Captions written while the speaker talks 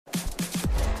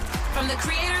From the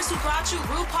creators who brought you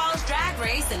RuPaul's Drag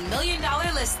Race and $1 Million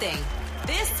Listing,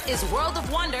 this is World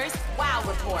of Wonder's Wow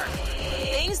Report.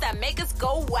 Things that make us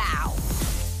go wow.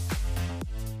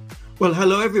 Well,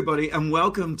 hello, everybody, and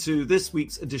welcome to this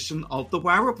week's edition of the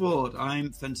Wow Report.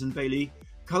 I'm Fenton Bailey,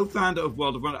 co-founder of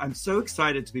World of Wonder. I'm so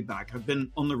excited to be back. I've been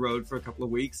on the road for a couple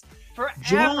of weeks.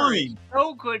 Forever.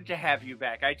 So good to have you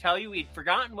back. I tell you, we'd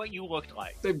forgotten what you looked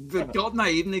like. They've forgotten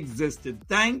I even existed.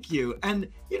 Thank you. And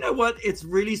you know what? It's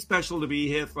really special to be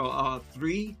here for our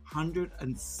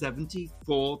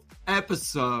 374th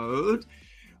episode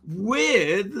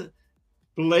with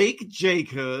Blake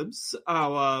Jacobs,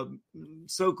 our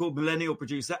so-called millennial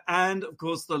producer, and, of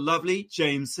course, the lovely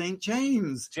James St.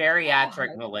 James.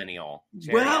 Geriatric millennial.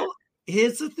 Well,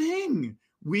 here's the thing.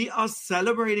 We are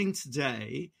celebrating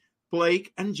today.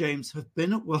 Blake and James have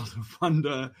been at World of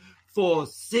Wonder for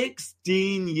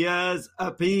 16 years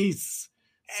apiece.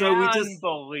 So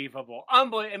Unbelievable.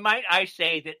 And might I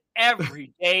say that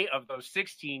every day of those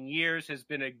 16 years has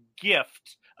been a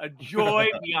gift, a joy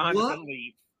beyond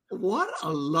belief. What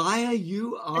a liar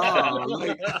you are.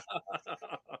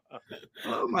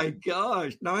 Oh my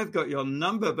gosh. Now I've got your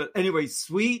number. But anyway,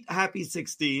 sweet, happy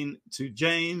 16 to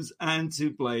James and to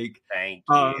Blake. Thank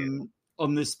you.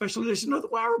 On this special edition of the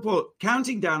Wow Report.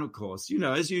 Counting down, of course, you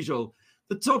know, as usual,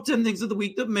 the top 10 things of the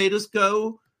week that made us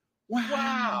go,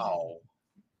 wow.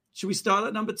 Should we start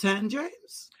at number 10,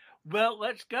 James? Well,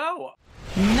 let's go.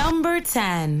 Number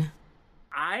 10.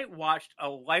 I watched a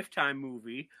Lifetime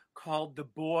movie called The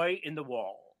Boy in the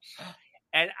Walls.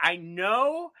 And I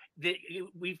know that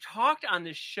we've talked on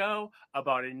this show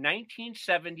about a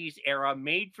 1970s era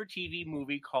made-for-TV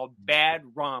movie called Bad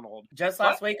Ronald. Just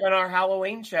last week on our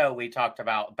Halloween show, we talked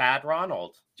about Bad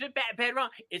Ronald. Bad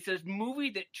Ronald. It's a movie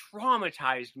that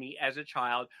traumatized me as a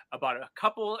child about a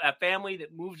family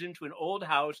that moves into an old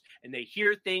house and they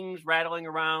hear things rattling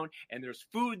around and there's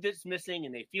food that's missing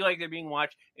and they feel like they're being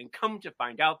watched, and come to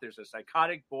find out there's a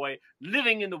psychotic boy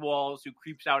living in the walls who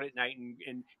creeps out at night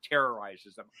and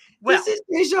terrorizes them. Well, this is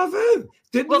deja vu.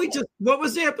 What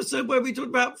was the episode where we talked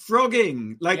about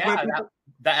frogging?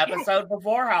 The episode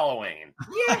before Halloween.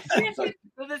 Yes.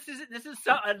 So this is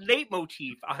a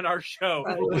leitmotif on our show.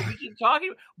 We keep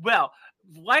talking. Well,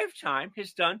 Lifetime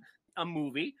has done a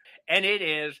movie, and it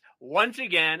is once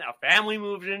again a family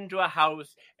moves into a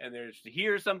house, and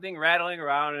here's something rattling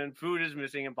around, and food is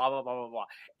missing, and blah blah blah blah blah.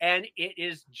 And it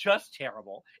is just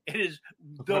terrible. It is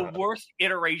the worst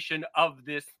iteration of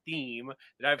this theme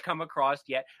that I've come across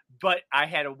yet. But I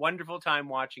had a wonderful time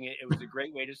watching it. It was a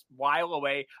great way to while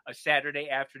away a Saturday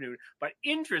afternoon. But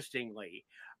interestingly,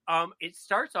 it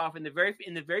starts off in the very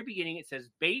beginning. It says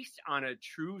based on a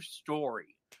true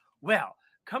story. Well,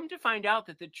 come to find out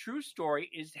that the true story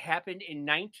happened in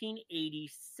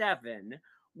 1987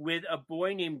 with a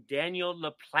boy named Daniel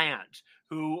LaPlante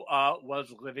who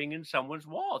was living in someone's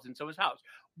walls in someone's house,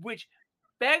 which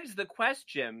begs the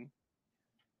question: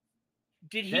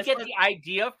 did he get the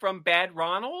idea from Bad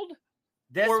Ronald,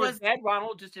 or was Bad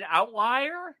Ronald just an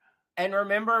outlier? And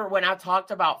remember when I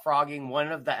talked about frogging,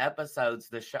 one of the episodes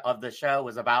of the show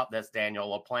was about this Daniel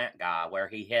LaPlante guy where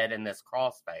he hid in this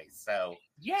crawl space. So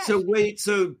yes.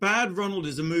 So Bad Ronald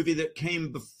is a movie that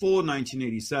came before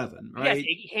 1987, right? Yes,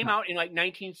 it came out in like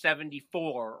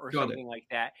 1974 or something like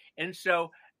that. And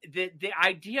so the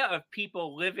idea of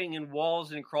people living in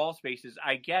walls and crawl spaces,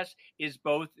 I guess, is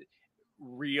both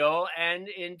real and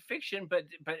in fiction, but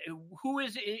who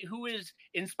is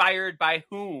inspired by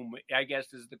whom, I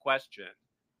guess, is the question,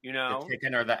 you know, the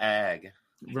chicken or the egg.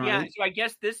 Right. Yeah, so I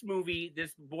guess this movie,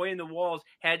 this Boy in the Walls,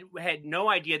 had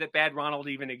no idea that Bad Ronald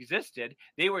even existed.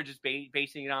 They were just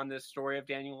basing it on this story of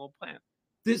Daniel LaPlante.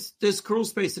 This crawl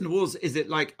space in the walls, is it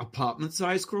like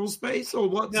apartment-sized crawl space, or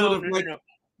what? No.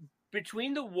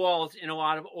 Between the walls in a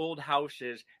lot of old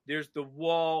houses, there's the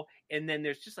wall, and then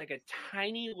there's just like a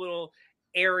tiny little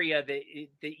area that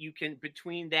you can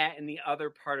between that and the other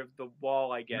part of the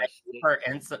wall, I guess.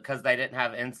 Because they didn't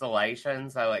have insulation,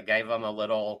 so it gave them a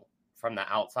little from the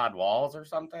outside walls or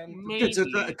something. Maybe. It's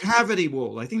a cavity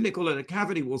wall. I think they call it a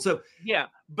cavity wall. So yeah,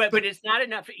 but it's not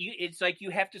enough. It's like you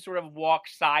have to sort of walk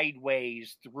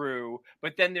sideways through.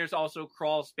 But then there's also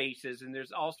crawl spaces and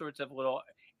there's all sorts of little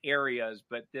areas.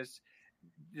 But this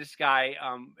guy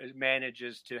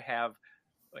manages to have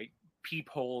like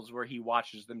peepholes where he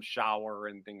watches them shower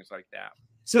and things like that.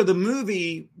 So the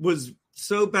movie was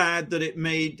so bad that it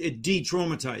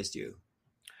de-traumatized you.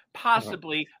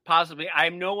 Possibly.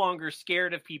 I'm no longer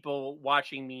scared of people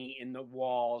watching me in the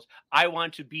walls. I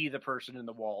want to be the person in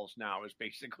the walls now, is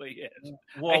basically it.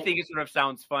 Well, I think it sort of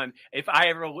sounds fun. If I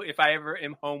ever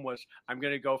am homeless, I'm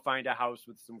going to go find a house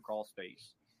with some crawl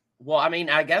space. Well, I mean,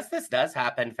 I guess this does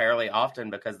happen fairly often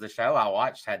because the show I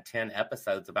watched had 10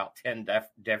 episodes about 10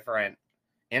 different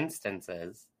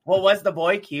instances. Well, was the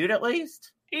boy cute at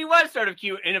least? He was sort of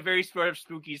cute in a very sort of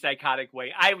spooky, psychotic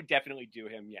way. I would definitely do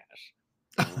him, yes.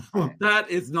 Well, that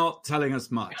is not telling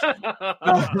us much. All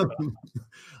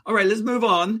right, let's move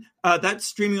on. That's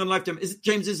streaming on Lifetime.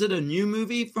 James, is it a new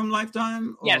movie from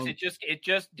Lifetime? Or? Yes, it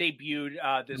just debuted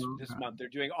this month. They're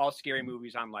doing all scary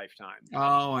movies on Lifetime.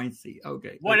 Oh, I see.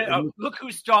 Okay. Look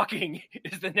Who's Stalking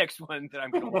is the next one that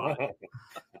I'm going to watch.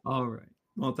 All right.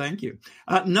 Well, thank you.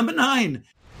 Number 9.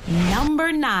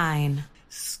 Number 9.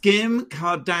 Skim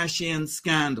Kardashian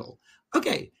Scandal.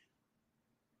 Okay.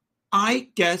 I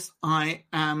guess I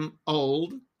am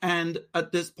old and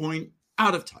at this point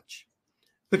out of touch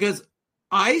because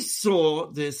I saw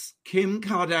this Kim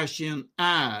Kardashian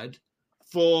ad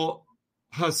for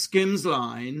her Skims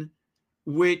line,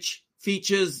 which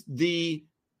features the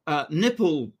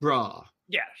nipple bra.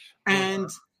 Yes. And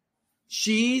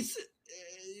she's,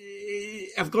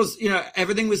 of course,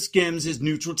 everything with Skims is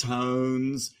neutral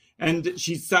tones. And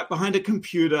she sat behind a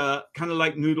computer, kind of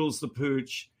like Noodles the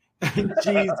Pooch. And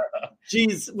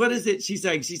she's, what is it she's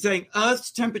saying? She's saying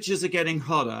Earth's temperatures are getting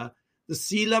hotter. The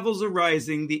sea levels are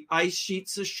rising. The ice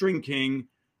sheets are shrinking.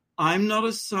 I'm not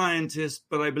a scientist,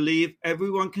 but I believe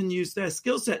everyone can use their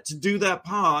skill set to do their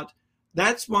part.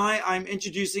 That's why I'm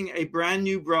introducing a brand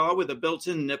new bra with a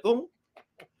built-in nipple.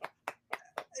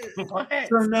 What?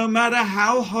 So no matter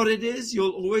how hot it is,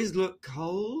 you'll always look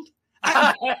cold.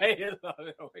 I'm sorry.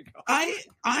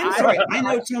 I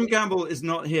know Tom Campbell is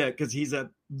not here because he's a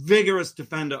vigorous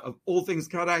defender of all things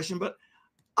Kardashian, but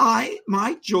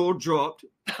my jaw dropped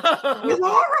with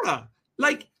horror.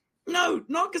 Like, no,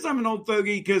 not because I'm an old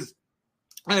fogey, because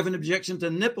I have an objection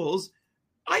to nipples.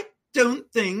 I don't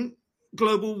think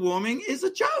global warming is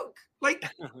a joke. Like,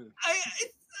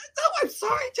 I'm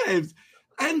sorry, James.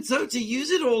 And so to use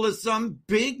it all as some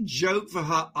big joke for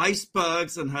her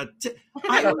icebergs and her,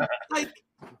 I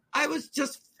was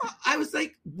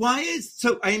like,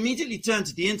 so I immediately turned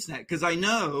to the internet because I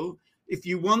know if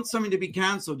you want something to be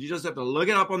canceled, you just have to look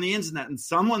it up on the internet and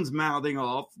someone's mouthing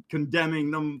off, condemning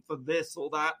them for this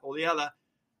or that or the other.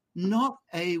 Not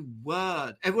a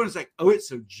word. Everyone's like, oh, it's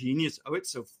so genius. Oh,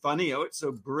 it's so funny. Oh, it's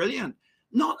so brilliant.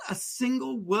 Not a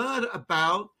single word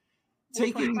about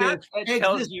taking the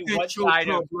existential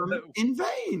problem in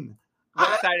vain.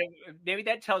 Maybe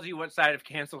that tells you what side of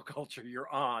cancel culture you're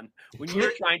on when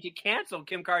you're trying to cancel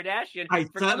Kim Kardashian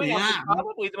for coming up with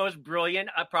probably the most brilliant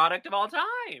product of all time.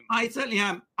 I certainly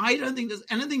am. I don't think there's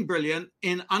anything brilliant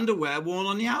in underwear worn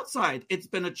on the outside. It's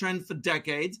been a trend for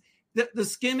decades. The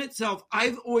Skim itself,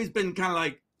 I've always been kind of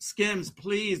like, Skims,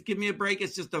 please give me a break.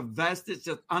 It's just a vest. It's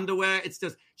just underwear. It's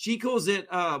just, she calls it,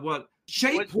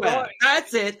 shapewear.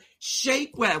 That's it.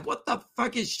 Shapewear. What the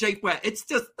fuck is shapewear? It's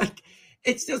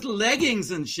just leggings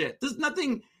and shit. There's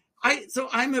nothing. I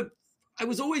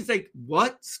was always like,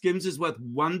 what? Skims is worth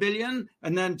 $1 billion.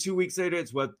 And then 2 weeks later,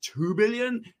 it's worth $2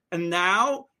 billion. And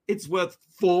now it's worth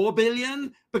 $4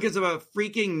 billion because of a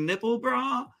freaking nipple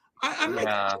bra. I'm like,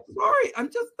 I'm sorry.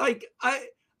 I'm just like, I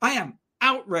am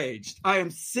outraged. I am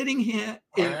sitting here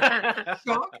in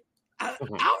shock.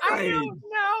 Outraged. I don't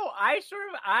know. I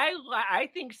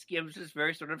think Skims is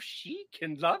very sort of chic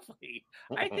and lovely.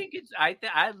 I think I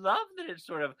love that it's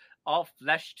sort of all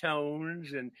flesh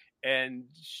tones and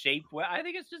shape. I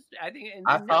think it's just.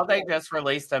 I thought they just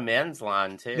released a men's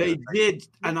line too. They did,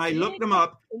 and I looked them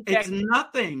up. It's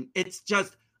nothing. It's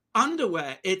just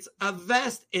underwear. It's a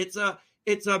vest. It's a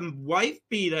wife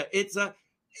beater.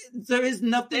 There is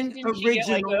nothing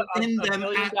original in them.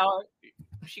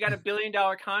 She got $1 billion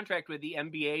contract with the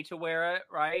NBA to wear it,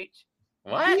 right?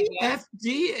 What? FD,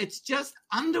 it's just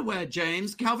underwear,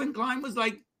 James. Calvin Klein was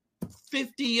like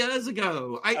 50 years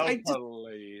ago. I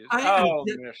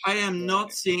am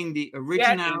not seeing the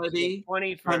originality.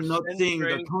 I'm not seeing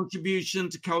the contribution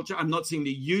to culture. I'm not seeing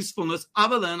the usefulness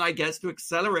other than, I guess, to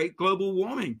accelerate global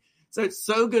warming. So it's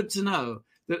so good to know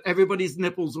that everybody's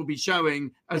nipples will be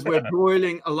showing as we're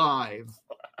broiling alive.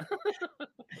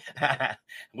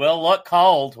 We'll look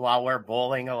cold while we're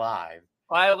boiling alive.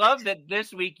 I love that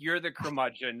this week you're the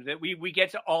curmudgeon, that we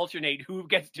get to alternate who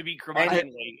gets to be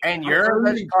curmudgeonly. And you're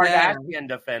the Kardashian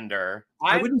defender.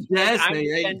 I wouldn't dare say I'm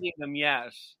defending them,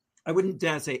 yes. I wouldn't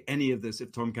dare say any of this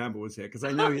if Tom Campbell was here, because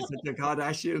I know he's such a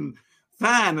Kardashian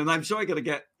fan, and I'm sure I'm going to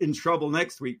get in trouble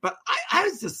next week. But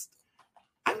I'm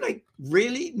like,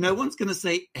 really? No one's going to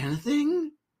say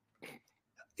anything?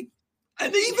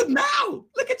 And even now,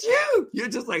 look at you. You're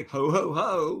just like, ho, ho,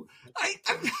 ho.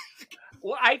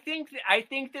 Well, I think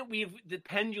that the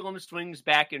pendulum swings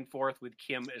back and forth with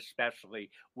Kim,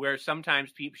 especially, where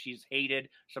sometimes she's hated,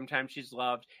 sometimes she's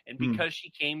loved, and because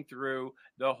she came through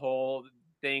the whole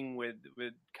thing with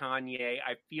Kanye,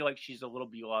 I feel like she's a little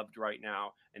beloved right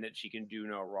now, and that she can do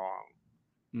no wrong.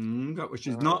 Which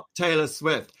is not Taylor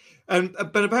Swift,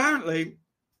 but apparently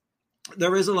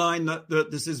there is a line that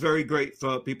this is very great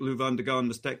for people who've undergone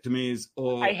mastectomies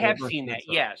or. I have seen that,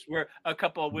 yes, where a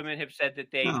couple of women have said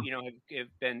that they, have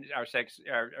been our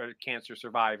cancer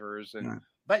survivors, and. Yeah.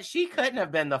 But she couldn't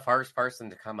have been the first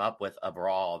person to come up with a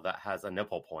bra that has a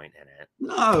nipple point in it.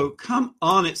 No, come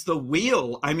on. It's the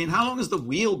wheel. I mean, how long has the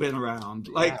wheel been around?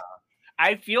 Like,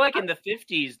 I feel like in the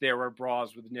 50s there were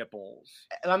bras with nipples.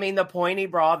 I mean, the pointy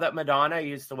bra that Madonna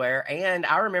used to wear. And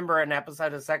I remember an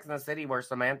episode of Sex and the City where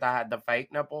Samantha had the fake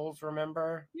nipples,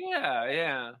 remember?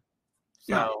 Yeah.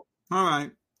 So, all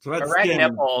right. So that's red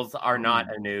nipples are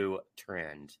not a new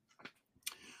trend.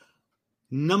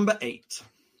 Number 8.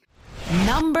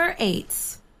 Number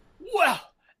 8. Well,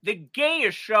 the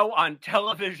gayest show on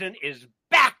television is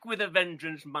back with a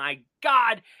vengeance, my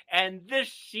God. And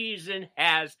this season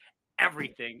has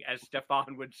everything, as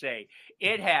Stefan would say.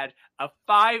 It had a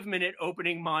 5-minute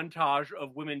opening montage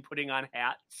of women putting on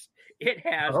hats. It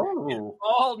has an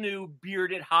all-new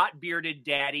hot bearded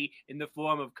daddy in the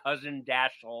form of Cousin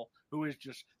Dashiell, who is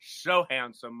just so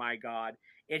handsome, my God.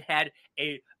 It had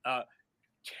a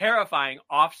terrifying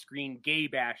off-screen gay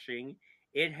bashing.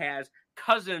 It has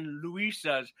Cousin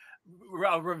Luisa's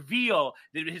reveal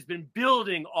that has been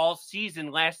building all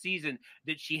season, last season,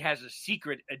 that she has a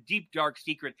secret, a deep, dark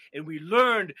secret. And we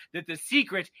learned that the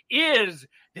secret is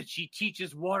that she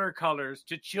teaches watercolors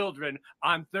to children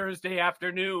on Thursday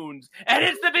afternoons. And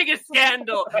it's the biggest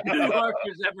scandal New York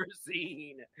has ever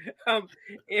seen.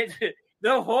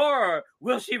 The horror.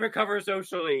 Will she recover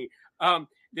socially?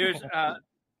 There's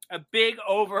a big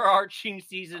overarching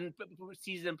season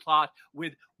plot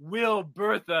with will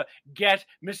Bertha get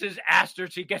Mrs. Astor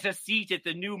to get a seat at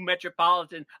the new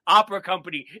Metropolitan Opera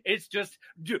Company? It's just,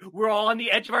 we're all on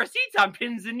the edge of our seats on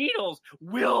pins and needles.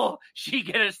 Will she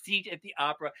get a seat at the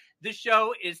opera? The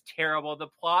show is terrible. The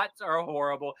plots are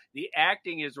horrible. The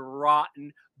acting is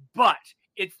rotten, but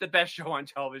it's the best show on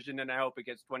television, and I hope it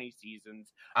gets 20 seasons.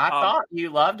 I thought you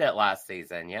loved it last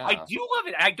season. Yeah, I do love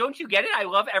it. Don't you get it? I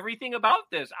love everything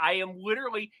about this. I am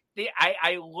literally,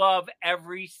 I love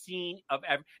every scene of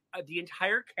the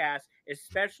entire cast,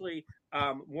 especially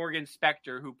Morgan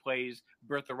Spector, who plays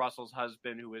Bertha Russell's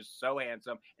husband, who is so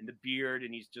handsome, and the beard,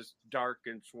 and he's just dark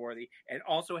and swarthy, and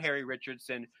also Harry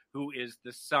Richardson, who is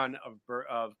the son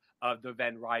of the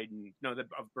Van Ryden,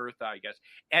 of Bertha, I guess.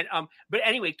 And but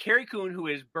anyway, Carrie Coon, who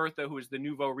is Bertha, who is the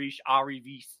nouveau riche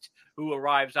arriviste, who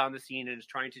arrives on the scene and is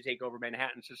trying to take over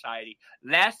Manhattan society.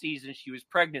 Last season, she was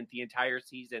pregnant the entire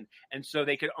season, and so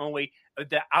they could only,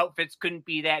 the outfits couldn't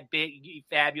be that big,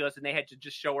 fabulous, and they had to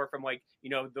just show her from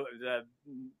the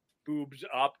boobs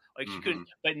up, like she couldn't.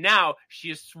 But now she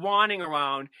is swanning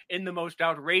around in the most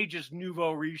outrageous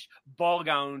nouveau riche ball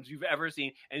gowns you've ever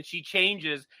seen, and she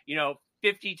changes,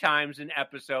 50 times an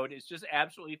episode. It's just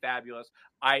absolutely fabulous.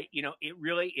 It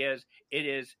really is. It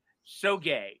is so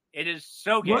gay. It is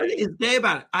so gay. What is gay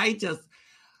about it?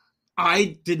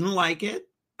 I didn't like it,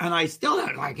 and I still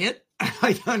don't like it.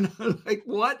 I don't know,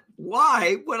 what?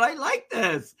 Why would I like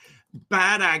this?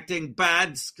 Bad acting,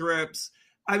 bad scripts.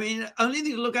 I mean, only thing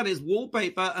you look at is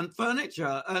wallpaper and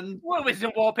furniture. And well,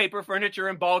 isn't wallpaper, furniture,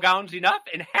 and ball gowns enough?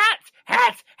 And hats,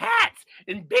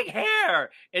 and big hair.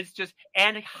 It's just,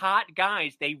 and hot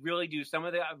guys. They really do. Some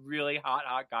of the really hot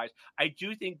guys. I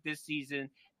do think this season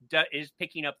is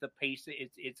picking up the pace.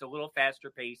 It's a little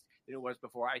faster pace than it was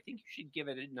before. I think you should give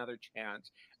it another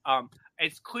chance.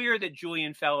 It's clear that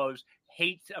Julian Fellows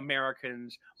hates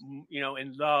Americans,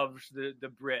 and loves the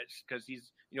Brits because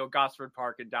he's, Gosford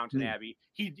Park and Downton Abbey.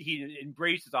 He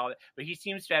embraces all that, but he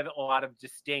seems to have a lot of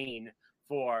disdain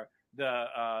for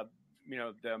the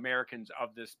Americans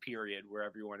of this period where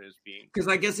everyone is being. Because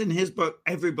I guess in his book,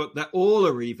 every book, they're all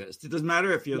a revist. It doesn't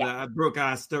matter if you're the Brooke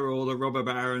Astor or the Robber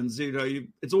Barons.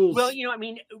 It's all. Well,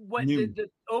 what the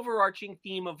overarching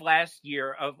theme of last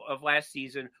year of last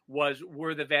season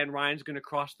were the Van Ryns going to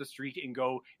cross the street and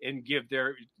go and give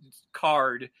their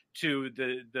card to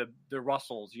the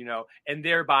Russells, and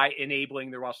thereby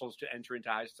enabling the Russells to enter into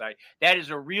high society. That is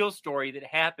a real story that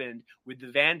happened with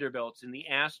the Vanderbilts and the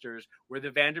Astors, where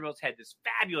the Vanderbilts had had this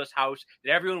fabulous house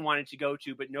that everyone wanted to go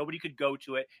to, but nobody could go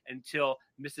to it until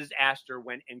Mrs. Astor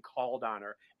went and called on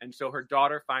her. And so her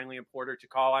daughter finally implored her to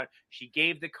call on. She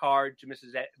gave the card to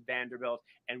Mrs. Vanderbilt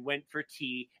and went for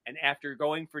tea. And after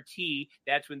going for tea,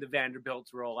 that's when the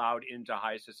Vanderbilts were allowed into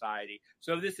high society.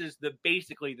 So this is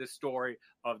basically the story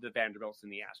of the Vanderbilts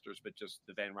and the Astors, but just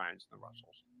the Van Ryans and the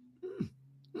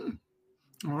Russells.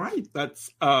 All right.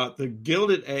 That's the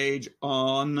Gilded Age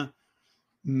on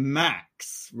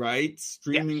Max, right?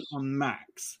 Streaming on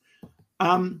Max.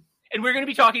 And we're going to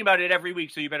be talking about it every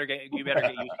week, so you better get used to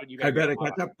it. I better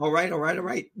catch up. All right.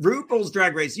 RuPaul's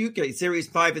Drag Race UK Series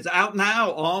 5 is out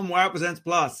now on Wow Presents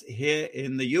Plus here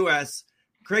in the US,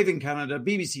 Crave in Canada,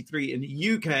 BBC 3 in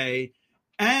the UK,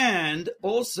 and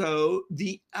also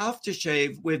the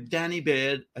Aftershave with Danny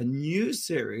Beard, a new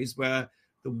series where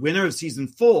the winner of season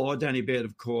 4, Danny Beard,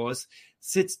 of course,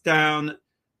 sits down,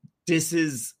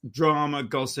 disses drama,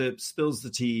 gossip, spills the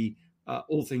tea,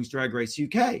 all things Drag Race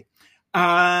UK.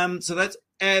 So that's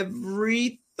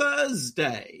every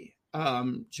Thursday.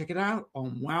 Check it out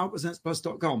on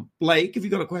wowpresentsplus.com. Blake, have you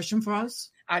got a question for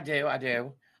us? I do.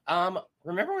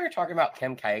 Remember we were talking about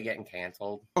Kim K getting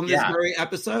canceled? On this very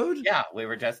episode? Yeah, we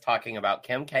were just talking about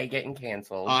Kim K getting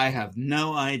canceled. I have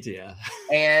no idea.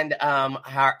 And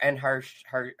her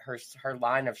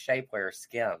line of shapewear,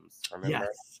 Skims, remember?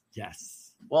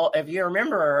 Yes. Well, if you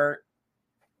remember,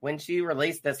 when she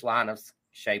released this line of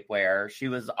shapewear, she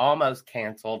was almost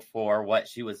canceled for what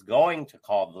she was going to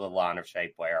call the line of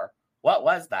shapewear. What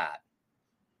was that?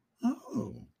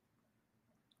 Oh,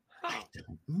 I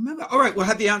don't remember. All right, we'll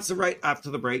have the answer right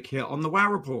after the break here on the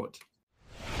Wow Report.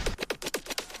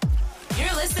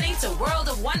 You're listening to World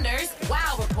of Wonders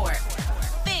Wow Report.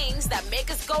 Things that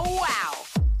make us go wow.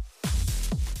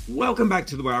 Welcome back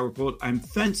to the Wow Report. I'm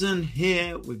Fenton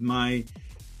here with my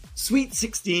sweet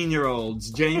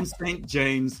 16-year-olds, James St.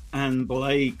 James and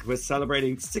Blake. We're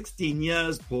celebrating 16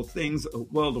 years, poor things, a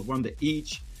world of wonder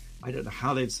each. I don't know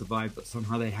how they've survived, but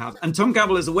somehow they have. And Tom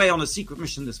Gamble is away on a secret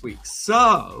mission this week.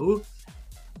 So,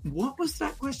 what was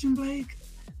that question, Blake?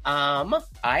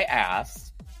 I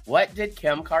asked, what did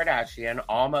Kim Kardashian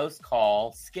almost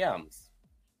call Skims?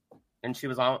 And she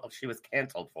was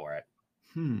canceled for it.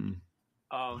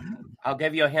 I'll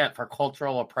give you a hint for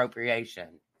cultural appropriation.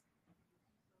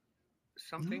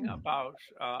 Something about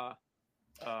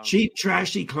cheap,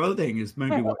 trashy clothing is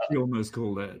maybe what she almost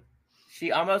called it.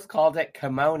 She almost called it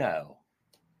kimono.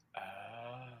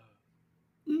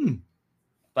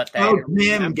 But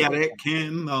Kim, get it,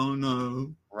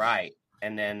 kimono. Right.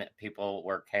 And then people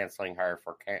were canceling her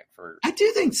for. I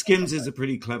do think Skims is a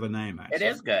pretty clever name, actually. It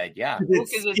is good, yeah.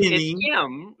 It's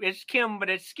Skim. It's Kim, but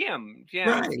it's Skim. Yeah,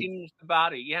 right. It skims the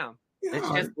body, yeah. It's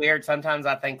just weird. Sometimes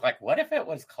I think, like, what if it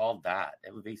was called that?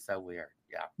 It would be so weird.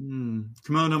 Yeah.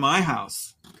 Kimono my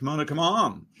house. Kimono, come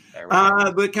on.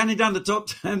 We're counting down the top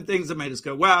 10 things that made us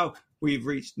go, wow. We've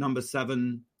reached number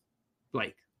 7.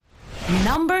 Blake.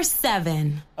 Number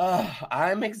 7.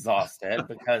 I'm exhausted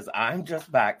because I'm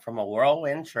just back from a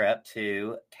whirlwind trip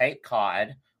to Cape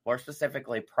Cod, more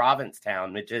specifically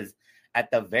Provincetown, which is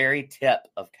at the very tip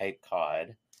of Cape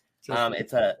Cod.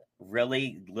 It's a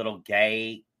really little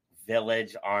gay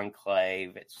village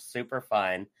enclave. It's super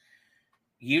fun.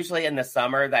 Usually in the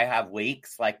summer, they have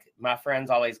weeks. Like, my friends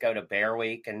always go to Bear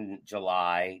Week in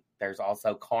July. There's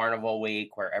also Carnival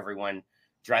Week where everyone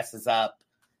dresses up.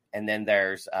 And then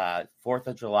there's 4th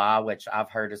of July, which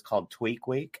I've heard is called Tweak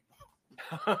Week.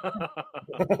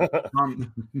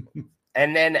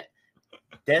 And then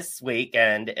this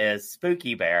weekend is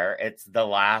Spooky Bear. It's the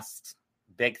last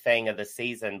big thing of the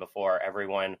season before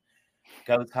everyone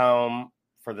goes home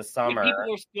for the summer.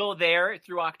 People are still there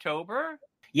through October?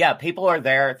 Yeah, people are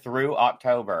there through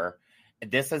October.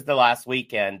 This is the last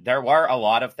weekend. There were a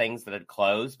lot of things that had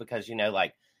closed because,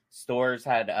 like stores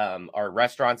had or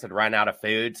restaurants had run out of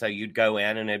food. So you'd go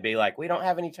in and it'd be like, we don't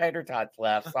have any tater tots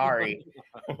left. Sorry.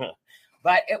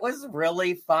 But it was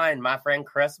really fun. My friend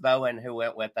Chris Bowen, who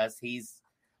went with us, he's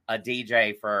a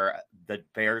DJ for the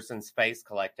Bears in Space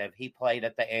Collective. He played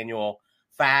at the annual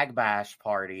Fag Bash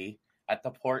party at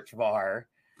the Porch Bar.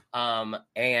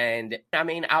 And I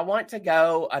mean, I want to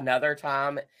go another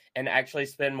time and actually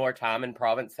spend more time in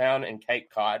Provincetown and Cape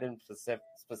Cod and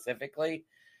specifically,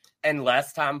 and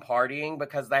less time partying,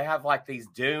 because they have like these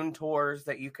dune tours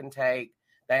that you can take.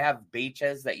 They have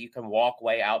beaches that you can walk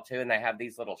way out to, and they have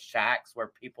these little shacks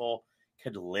where people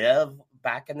could live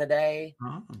back in the day.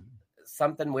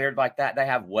 Something weird like that. They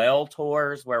have whale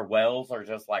tours where whales are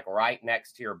just like right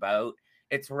next to your boat.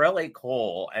 It's really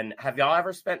cool. And have y'all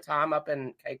ever spent time up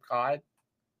in Cape Cod?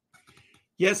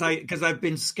 Yes, because I've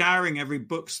been scouring every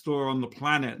bookstore on the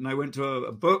planet, and I went to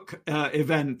a book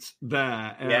event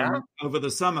there over the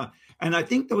summer, and I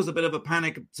think there was a bit of a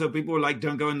panic. So people were like,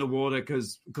 "Don't go in the water,"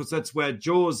 because that's where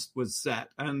Jaws was set,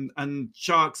 and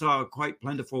sharks are quite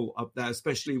plentiful up there,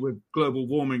 especially with global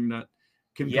warming that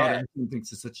Kim Kardashian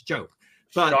thinks is such a joke.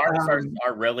 But sharks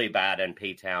are really bad in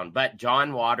P-Town, but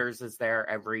John Waters is there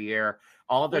every year.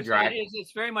 All the drag.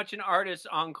 It's very much an artist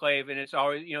enclave, and it's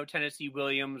always, Tennessee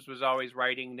Williams was always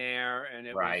writing there, and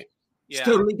it was, It's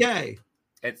totally gay.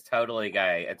 It's totally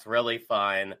gay. It's really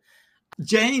fun.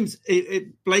 James,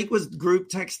 Blake was group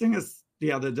texting us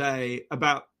the other day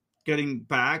about getting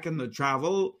back and the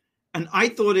travel, and I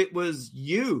thought it was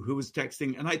you who was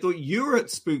texting, and I thought you were at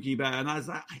Spooky Bear, and I was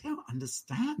like, I don't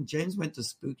understand. James went to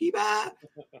Spooky Bear?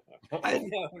 No.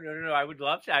 I would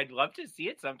love to. I'd love to see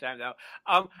it sometime, though.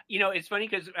 It's funny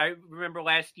because I remember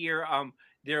last year,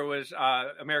 there was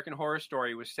American Horror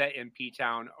Story was set in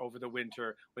P-Town over the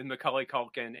winter with Macaulay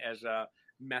Culkin as a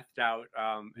methed out.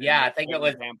 I think it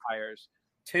was vampires.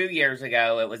 2 years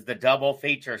ago. It was the double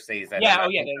feature season.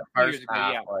 The first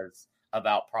half was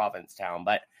about Provincetown,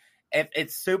 but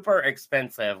it's super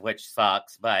expensive, which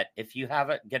sucks. But if you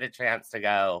haven't get a chance to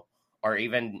go, or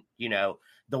even,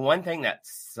 the one thing that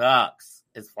sucks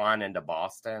is flying into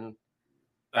Boston,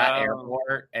 that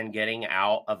airport, and getting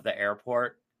out of the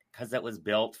airport because it was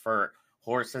built for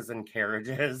horses and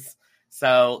carriages.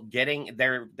 So getting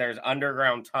there, there's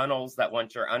underground tunnels that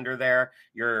once you're under there,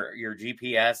 your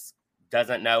GPS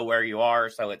doesn't know where you are.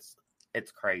 So it's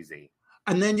crazy.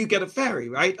 And then you get a ferry,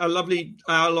 right? A lovely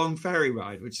hour-long ferry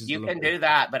ride, which is you can do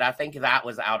that, but I think that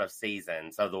was out of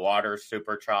season, so the water's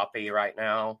super choppy right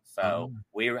now. So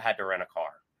we had to rent a car.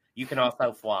 You can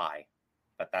also fly,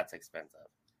 but that's expensive.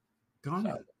 Got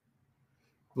it.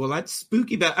 Well, that's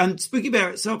Spooky Bear, and Spooky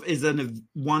Bear itself is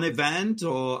one event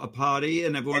or a party,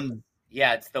 and everyone.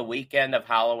 It's the weekend of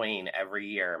Halloween every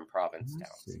year in Provincetown.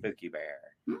 Spooky Bear.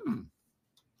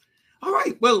 All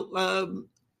right. Well.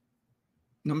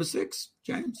 Number 6,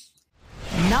 James.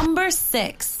 Number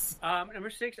 6.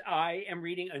 Number 6, I am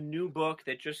reading a new book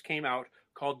that just came out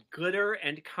called Glitter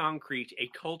and Concrete, A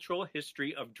Cultural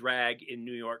History of Drag in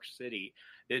New York City.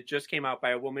 It just came out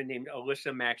by a woman named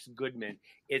Alyssa Max Goodman.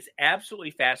 It's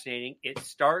absolutely fascinating. It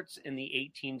starts in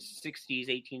the 1860s,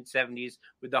 1870s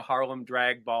with the Harlem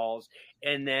drag balls,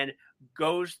 and then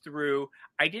goes through,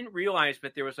 I didn't realize,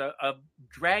 but there was a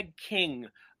drag king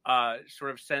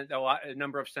sort of a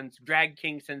number of drag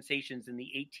king sensations in the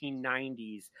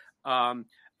 1890s.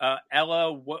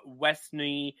 Ella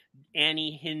Westney,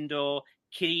 Annie Hindle,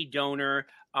 Kitty Donor,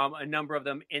 a number of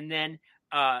them. And then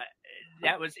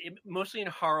that was mostly in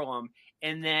Harlem.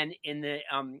 And then in the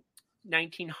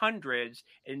 1900s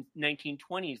and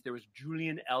 1920s, there was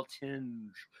Julian Eltinge,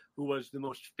 who was the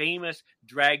most famous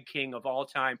drag king of all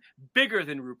time, bigger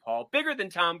than RuPaul, bigger than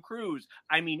Tom Cruise.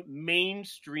 I mean,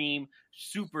 mainstream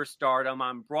superstardom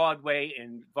on Broadway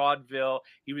and vaudeville.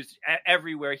 He was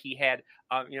everywhere. He had,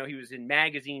 he was in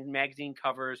magazine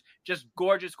covers, just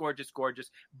gorgeous, gorgeous, gorgeous.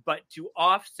 But to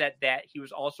offset that, he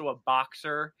was also a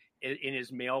boxer in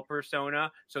his male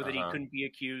persona, so that he couldn't be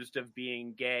accused of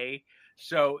being gay.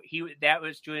 So that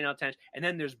was Julian Eltinge. And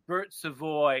then there's Bert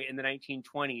Savoy in the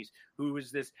 1920s, who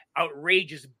was this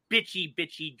outrageous,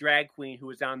 bitchy drag queen who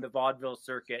was on the vaudeville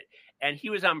circuit. And he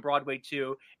was on Broadway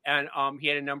too. And he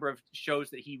had a number of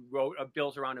shows that he wrote,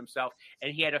 built around himself.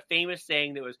 And he had a famous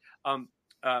saying that was,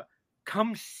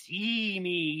 "Come see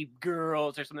me,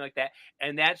 girls," or something like that.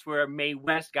 And that's where Mae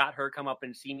West got her "Come Up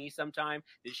and See Me Sometime."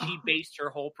 That she based her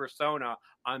whole persona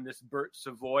on this Bert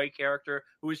Savoy character,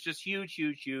 who was just huge,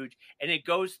 huge, huge. And it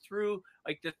goes through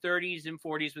like the 30s and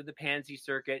 40s with the Pansy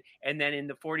Circuit. And then in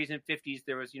the 40s and 50s,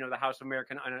 there was, the House of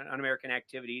Un-American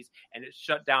Activities, and it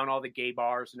shut down all the gay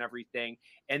bars and everything.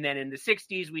 And then in the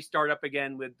 60s, we start up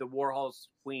again with the Warhol's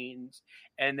Queens.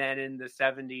 And then in the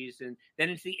 70s, and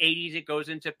then into the 80s, it goes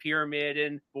into Pyramid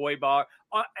and Boy Bar.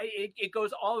 It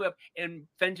goes all the way up. And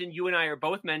Fenton, you and I are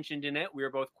both mentioned in it. We were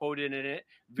both quoted in it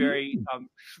very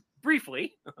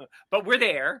briefly, but we're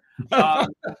there.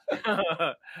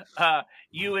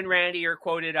 You and Randy are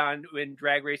quoted on when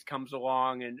Drag Race comes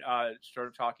along, and sort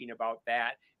of talking about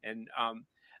that. And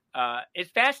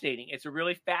it's fascinating. It's a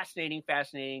really fascinating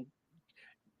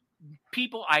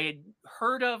people I had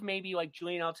heard of, maybe like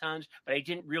Julian Eltinge, but I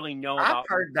didn't really know about. I've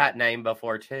heard that name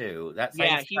before too. That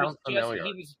sounds familiar.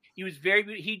 He was very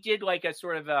good. He did like a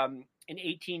sort of an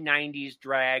 1890s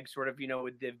drag, sort of,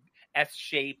 with the S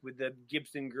shape with the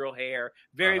Gibson girl hair.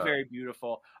 Very, very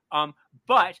beautiful.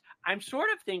 But I'm sort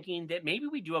of thinking that maybe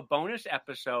we do a bonus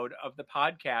episode of the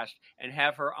podcast and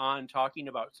have her on talking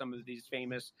about some of these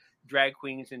famous drag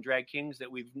queens and drag kings that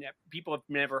people have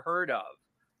never heard of.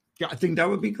 Yeah, I think that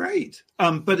would be great.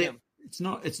 But it's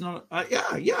not.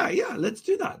 Yeah. Let's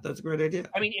do that. That's a great idea.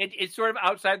 I mean, it's sort of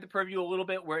outside the purview a little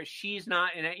bit, where she's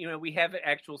not in it. You know, we have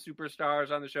actual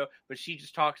superstars on the show, but she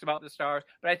just talks about the stars.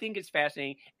 But I think it's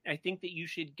fascinating. I think that you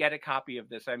should get a copy of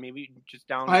this. I maybe just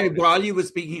download it. While you were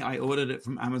speaking, I ordered it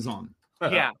from Amazon.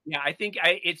 Yeah. I think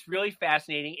it's really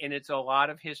fascinating, and it's a lot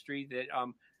of history that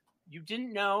you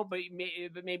didn't know, but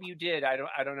maybe you did. I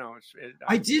don't know.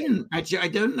 I didn't actually. I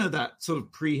don't know that sort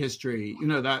of prehistory. You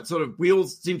know, that sort of. We all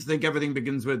seem to think everything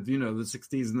begins with the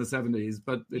 60s and the 70s,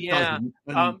 but it doesn't.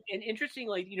 And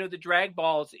interestingly, the drag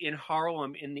balls in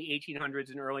Harlem in the 1800s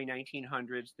and early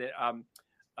 1900s that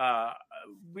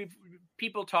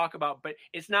people talk about, but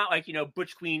it's not like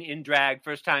Butch Queen in drag,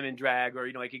 first time in drag, or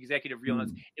like Executive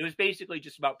Realness. It was basically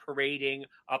just about parading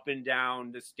up and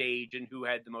down the stage and who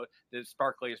had the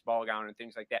sparkliest ball gown and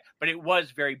things like that. But it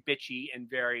was very bitchy and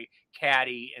very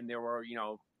catty, and there were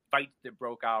fights that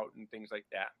broke out and things like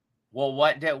that. Well,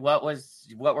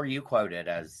 what were you quoted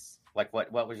as? Like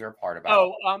what was your part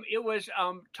about? It was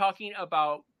talking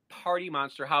about Party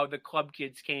Monster, how the club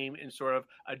kids came and sort of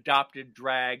adopted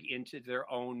drag into their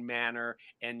own manner,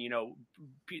 and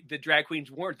the drag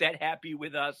queens weren't that happy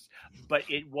with us, but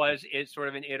it's sort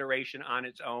of an iteration on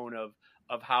its own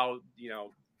of how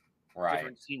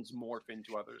different scenes morph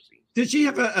into other scenes. Did she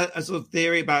have a sort of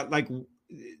theory about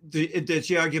did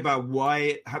she argue about why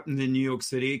it happened in New York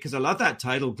City? Because I love that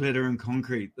title, Glitter and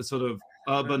Concrete, the sort of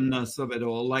urbanness of it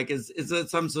all. Like, is there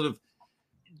some sort of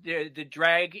the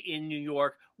drag in New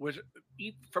York was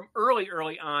from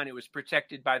early on, it was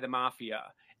protected by the mafia,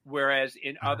 whereas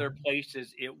in other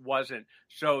places it wasn't.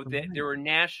 So there were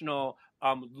national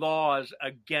laws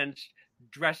against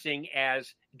dressing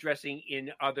in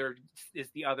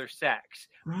the other sex,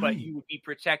 but you would be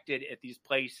protected at these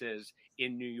places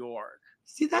in New York.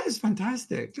 See, that is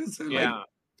fantastic.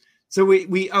 So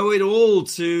we owe it all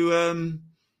to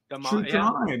true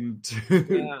crime.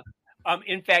 Yeah.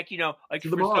 In fact,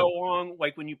 for so long,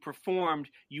 like when you performed,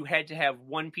 you had to have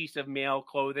one piece of male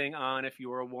clothing on if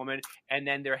you were a woman, and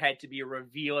then there had to be a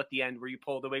reveal at the end where you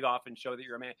pull the wig off and show that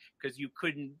you're a man, because you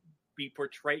couldn't be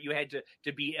portrayed. You had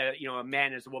to be a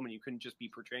man as a woman. You couldn't just be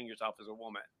portraying yourself as a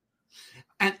woman.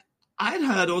 And I'd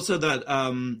heard also that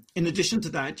in addition to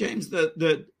that, James,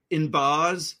 that in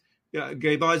bars,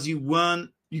 gay bars,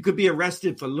 you could be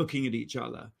arrested for looking at each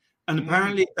other, and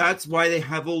apparently that's why they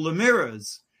have all the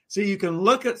mirrors. So you can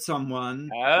look at someone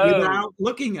without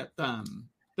looking at them.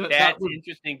 That's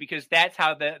interesting, because that's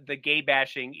how the gay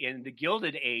bashing in the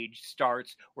Gilded Age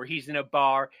starts, where he's in a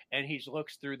bar and he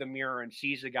looks through the mirror and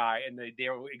sees a guy, and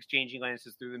they're exchanging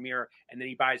glances through the mirror, and then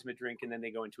he buys him a drink, and then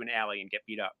they go into an alley and get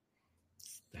beat up.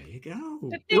 There you go.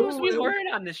 The things we learn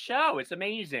on this show. It's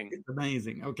amazing. It's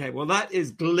amazing. Okay, well, that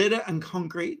is Glitter and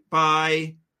Concrete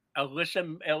by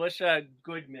Alicia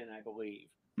Goodman, I believe.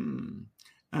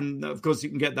 And of course, you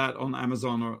can get that on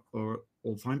Amazon or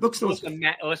all fine bookstores.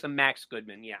 Alyssa Max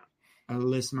Goodman, yeah.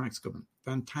 Alyssa Max Goodman.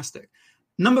 Fantastic.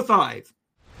 Number 5.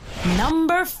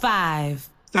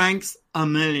 Thanks a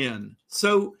million.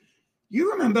 So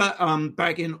you remember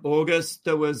back in August,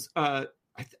 there was, I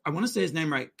want to say his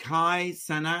name right, Kai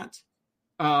Sanat,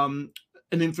 an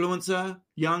influencer,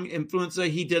 young influencer.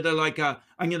 He did I'm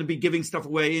going to be giving stuff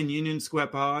away in Union Square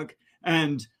Park.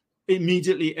 And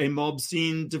immediately a mob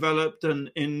scene developed, and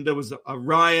there was a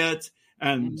riot,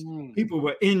 and people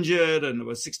were injured, and there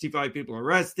were 65 people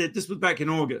arrested. This was back in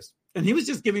August, and he was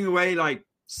just giving away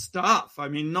stuff. I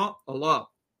mean, not a lot.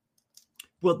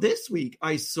 Well, this week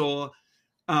I saw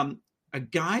a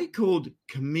guy called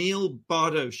Camille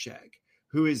Bardoshek,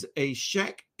 who is a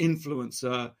Czech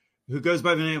influencer who goes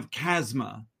by the name of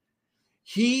Kazma.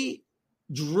 He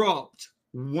dropped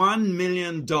 $1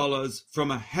 million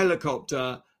from a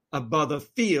helicopter above a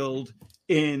field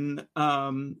in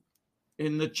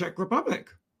the Czech Republic.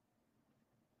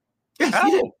 Yes,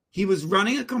 he did. He was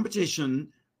running a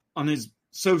competition on his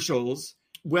socials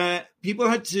where people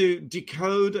had to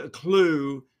decode a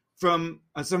clue from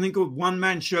something called One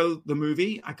Man Show the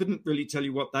Movie. I couldn't really tell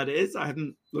you what that is. I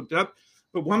haven't looked it up.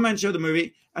 But One Man Show the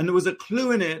Movie, and there was a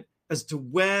clue in it as to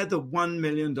where the $1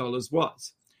 million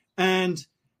was. And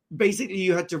basically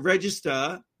you had to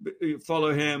register,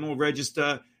 follow him or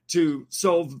register to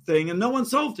solve the thing, and no one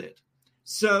solved it.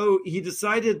 So he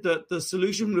decided that the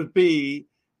solution would be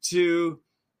to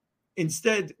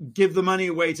instead give the money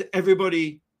away to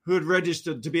everybody who had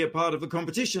registered to be a part of the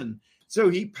competition. So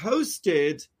he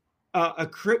posted a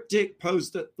cryptic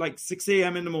post at 6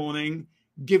 a.m. in the morning,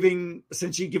 giving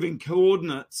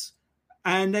coordinates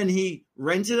And then he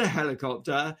rented a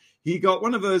helicopter. He got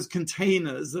one of those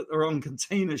containers that are on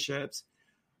container ships,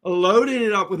 loaded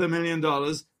it up with $1 million,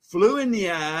 flew in the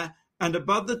air, and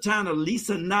above the town of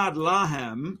Lisa Nad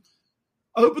Lahem,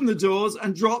 opened the doors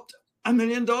and dropped $1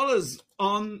 million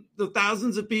on the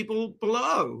thousands of people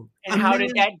below. And how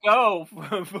did that go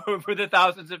for the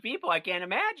thousands of people? I can't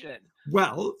imagine.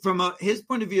 Well, from his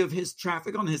point of view of his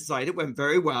traffic on his site, it went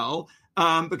very well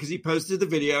because he posted the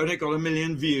video and it got 1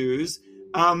 million views.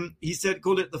 He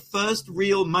called it the first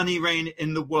real money rain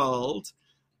in the world.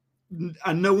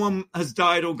 And no one has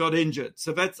died or got injured.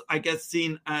 So that's, I guess,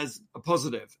 seen as a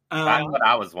positive. That's what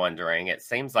I was wondering. It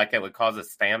seems like it would cause a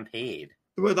stampede.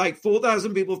 There were like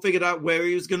 4,000 people figured out where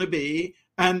he was going to be,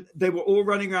 and they were all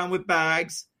running around with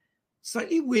bags.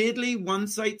 Slightly weirdly, one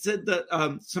site said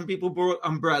that some people brought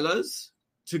umbrellas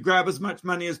to grab as much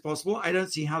money as possible. I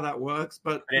don't see how that works,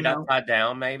 but put it upside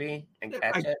down maybe and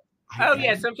catch it.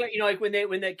 Yeah, sometimes like when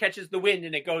it catches the wind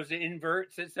and it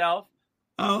inverts itself.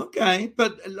 Oh, okay,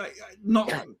 but I'm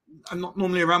not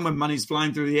normally around when money's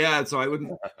flying through the air, so I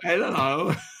don't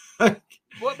know.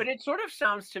 Well, but it sort of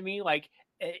sounds to me like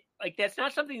that's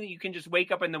not something that you can just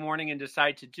wake up in the morning and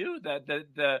decide to do.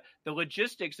 The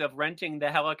logistics of renting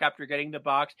the helicopter, getting the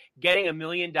box, getting $1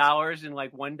 million in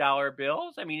like $1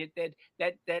 bills. I mean,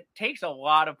 that takes a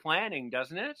lot of planning,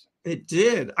 doesn't it? It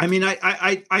did. I mean,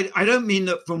 I don't mean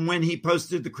that from when he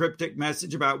posted the cryptic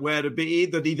message about where to be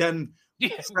that he then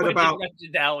said about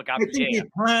the helicopter. I think he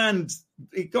planned.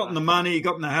 He got in the money, he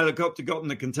got in the helicopter, got in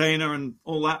the container, and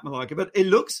all that malarkey. But it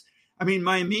looks. I mean,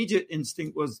 my immediate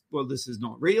instinct was, well, this is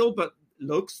not real, but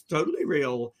looks totally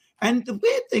real. And the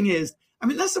weird thing is, I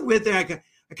mean, that's a weird thing.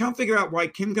 I can't figure out why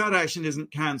Kim Kardashian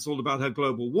isn't canceled about her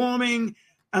global warming.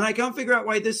 And I can't figure out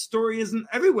why this story isn't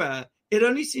everywhere. It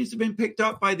only seems to have been picked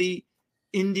up by the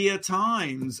India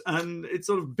Times. And it's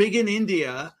sort of big in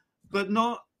India, but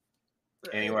not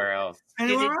anywhere else.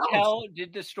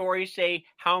 Did the story say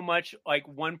how much like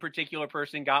one particular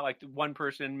person got, like one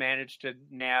person managed to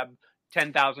nab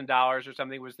 $10,000 or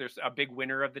something? Was there a big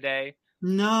winner of the day?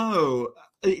 No,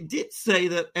 it did say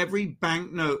that every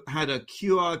banknote had a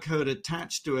QR code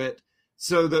attached to it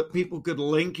so that people could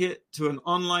link it to an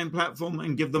online platform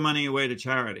and give the money away to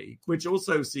charity, which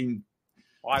also seemed...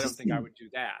 Well, I don't think I would do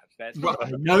that. Well,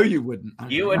 I know you wouldn't.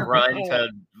 You would run to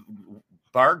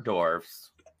Bergdorf's.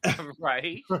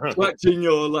 Right. Collecting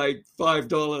your like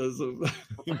 $5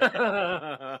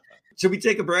 of... Should we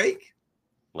take a break?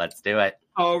 Let's do it.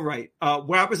 All right.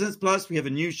 Wow Presents Plus, we have a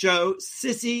new show,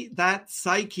 Sissy That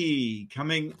Psyche,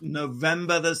 coming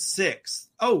November the 6th.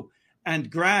 Oh,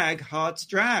 and Greg Heart's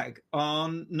Drag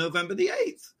on November the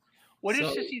 8th. What is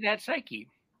Sissy That Psyche?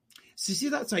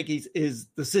 Sissy That Psyche is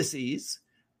the sissies.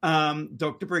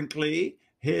 Dr. Brinkley,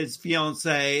 his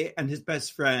fiance, and his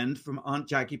best friend from Aunt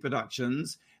Jackie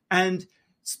Productions, and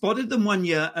spotted them one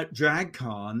year at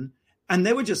DragCon, and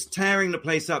they were just tearing the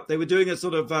place up. They were doing a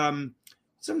sort of...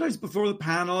 sometimes before the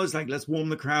panel, it's like, let's warm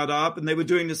the crowd up. And they were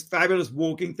doing this fabulous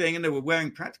walking thing, and they were wearing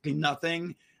practically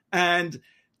nothing. And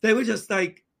they were just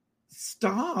like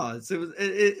stars.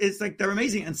 It's like, they're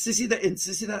amazing. And in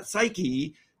Sissy That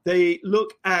Psyche, they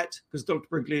look at, because Dr.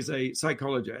 Brinkley is a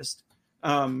psychologist,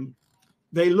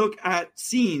 they look at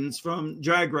scenes from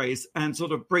Drag Race and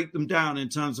sort of break them down in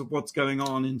terms of what's going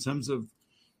on, in terms of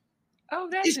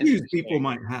issues people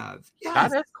might have.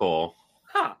 Yes. That's cool.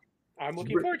 Huh. I'm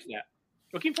looking forward to that.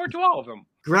 Looking forward to all of them.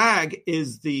 Greg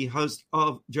is the host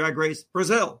of Drag Race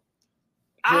Brazil,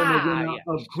 former winner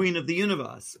of Queen of the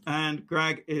Universe. And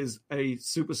Greg is a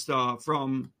superstar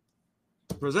from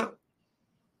Brazil.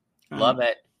 Love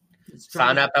it.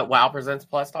 Sign up at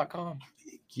wowpresentsplus.com.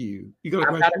 Thank you. You got a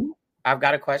question? I've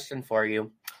got a question for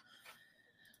you.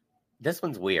 This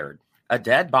one's weird. A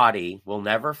dead body will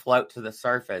never float to the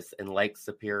surface in Lake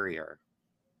Superior.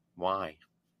 Why?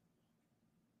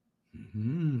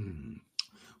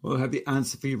 We'll have the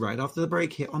answer for you right after the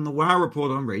break here on the Wow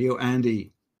Report on Radio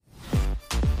Andy.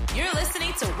 You're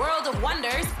listening to World of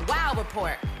Wonders Wow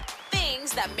Report.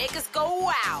 Things that make us go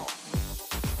wow.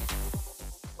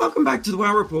 Welcome back to the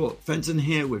Wow Report. Fenton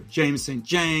here with James St.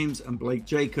 James and Blake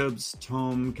Jacobs.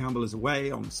 Tom Campbell is away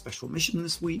on a special mission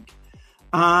this week.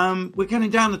 We're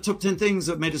counting down the top 10 things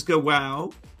that made us go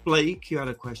wow. Blake, you had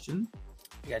a question?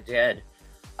 Yeah, I did.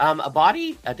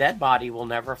 A dead body will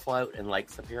never float in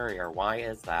Lake Superior. Why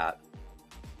is that?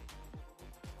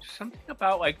 Something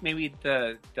about like maybe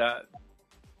the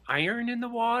iron in the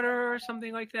water or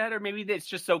something like that, or maybe it's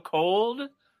just so cold.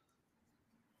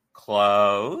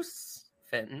 Close,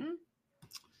 Fenton.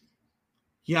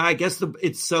 Yeah, I guess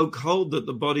it's so cold that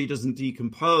the body doesn't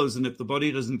decompose, and if the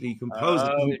body doesn't decompose,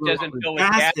 it doesn't fill with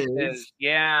gases.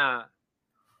 Yeah.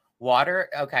 Water.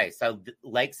 Okay, so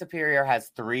Lake Superior has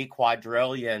 3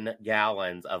 quadrillion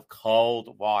gallons of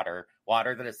cold water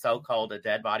that is so cold a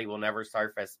dead body will never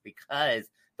surface because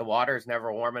the water is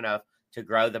never warm enough to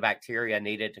grow the bacteria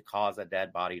needed to cause a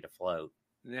dead body to float.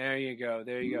 There you go.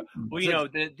 Well,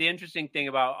 the interesting thing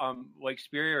about Lake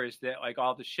Superior is that like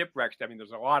all the shipwrecks. I mean,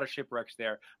 there's a lot of shipwrecks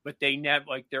there, but they never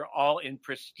they're all in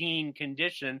pristine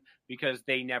condition because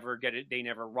they never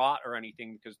rot or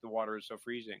anything because the water is so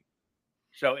freezing.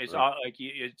 So it's all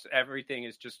everything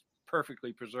is just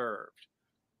perfectly preserved.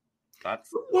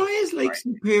 Why is Lake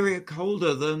Superior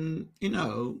colder than,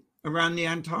 around the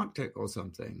Antarctic or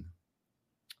something?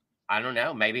 I don't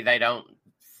know. Maybe they don't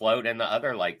float in the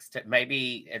other lakes.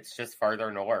 Maybe it's just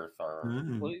further north. Or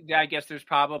well, I guess there's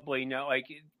probably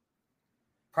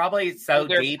probably so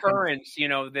deep currents.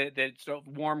 That so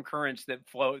warm currents that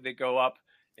float that go up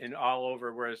and all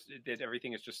over, whereas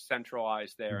everything is just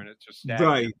centralized there and it's just stagnant.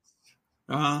 Right.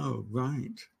 Oh,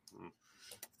 right.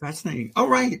 Fascinating. All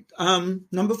right.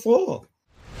 Number 4.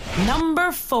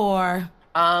 Number 4.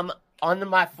 On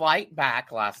my flight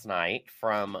back last night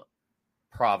from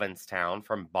Provincetown,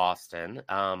 from Boston,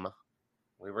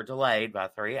 we were delayed by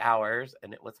 3 hours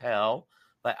and it was hell.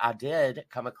 But I did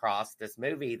come across this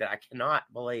movie that I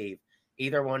cannot believe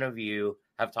either one of you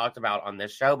have talked about on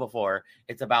this show before.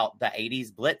 It's about the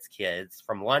 80s Blitz kids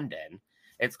from London.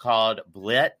 It's called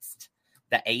Blitzed.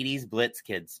 The 80s Blitz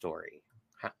kids story.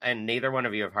 And neither one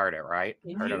of you have heard it, right?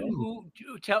 Heard of it?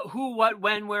 Who, what,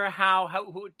 when, where, how,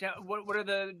 what are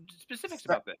the specifics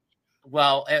about this?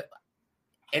 Well,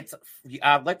 it's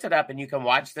I looked it up and you can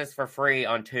watch this for free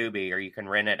on Tubi or you can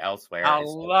rent it elsewhere. I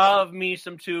love me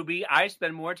some Tubi. I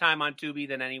spend more time on Tubi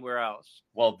than anywhere else.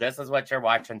 Well, this is what you're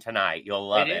watching tonight. You'll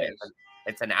love it.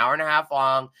 It's an hour and a half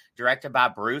long, directed by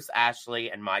Bruce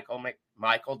Ashley and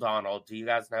Michael Donald. Do you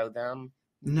guys know them?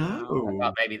 No. I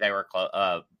thought maybe they were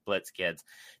Blitz kids.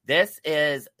 This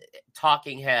is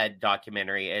Talking Head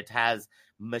documentary. It has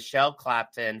Michelle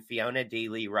Clapton, Fiona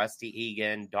Dealey, Rusty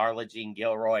Egan, Darla Jean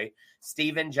Gilroy,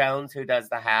 Stephen Jones, who does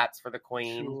the hats for the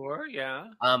Queen. Sure, yeah.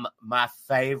 My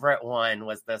favorite one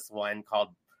was this one called,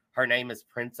 her name is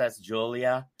Princess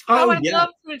Julia. Oh, I love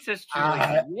Princess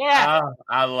Julia.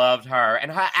 I loved her.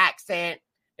 And her accent,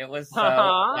 it was so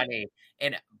funny.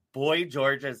 And Boy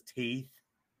George's teeth.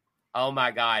 Oh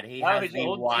my God, he has the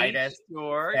widest,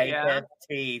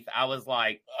 teeth. I was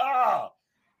like, oh.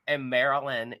 And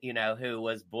Marilyn, who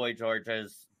was Boy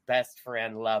George's best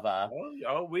friend, lover.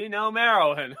 Oh, we know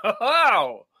Marilyn.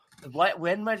 Oh,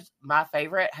 when was my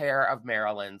favorite hair of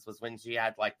Marilyn's was when she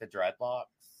had like the dreadlocks.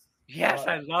 Yes,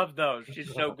 I love those.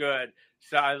 She's so good.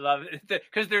 So I love it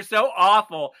because they're so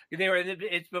awful.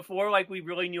 It's before like we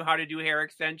really knew how to do hair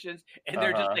extensions, and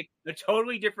they're just like a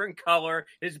totally different color.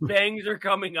 His bangs are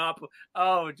coming up.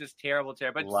 Oh, just terrible,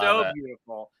 but so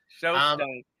beautiful, so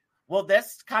stunning. Well,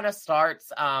 this kind of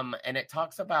starts, and it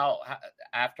talks about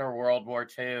after World War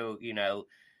II.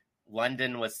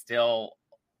 London was still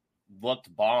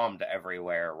looked bombed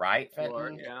everywhere, right?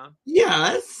 Sure, yeah.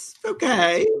 Yes.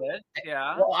 Okay.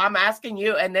 Yeah. Well, I'm asking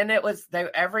you, and then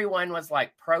everyone was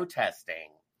like protesting.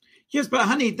 Yes, but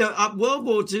honey, the World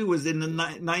War II was in the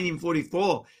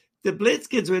 1944. The Blitz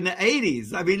kids were in the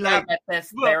 80s. I mean, like, but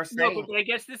I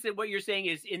guess this is what you're saying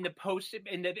is in the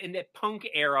punk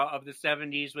era of the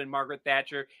 70s when Margaret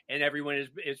Thatcher and everyone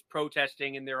is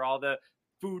protesting and they're all the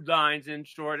food lines and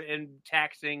short and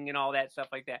taxing and all that stuff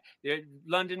like that.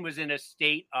 London was in a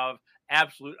state of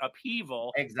absolute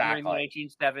upheaval during the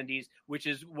 1970s, which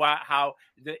is how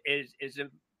is a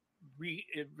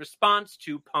response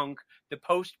to punk, the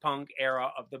post-punk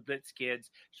era of the Blitz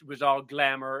kids was all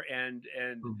glamour and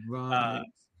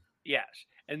yes,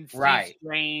 and Steve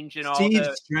Strange and Steve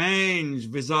Strange,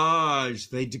 Visage,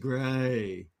 Fade to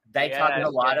Grey. They talked a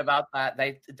lot about that.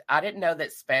 I didn't know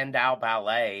that Spandau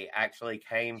Ballet actually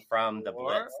came from the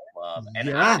Blitz Club, and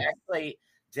I actually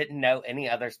didn't know any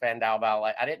other Spandau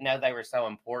Ballet. I didn't know they were so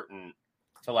important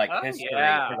to like history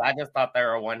because I just thought they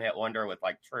were a one-hit wonder with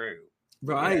like True.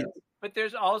 Right. Yeah. But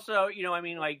there's also,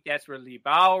 that's where Lee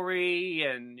Bowery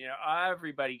and,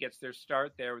 everybody gets their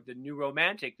start there with the New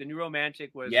Romantic. The New Romantic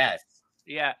was,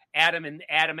 Adam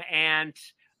Ant.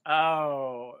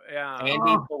 Oh, yeah.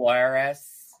 Andy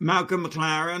Polaris. Malcolm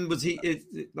McLaren, was he,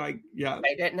 They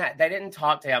didn't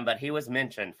talk to him, but he was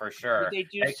mentioned for sure. Did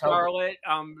they do Scarlett?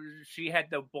 She had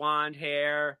the blonde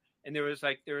hair. And there was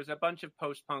a bunch of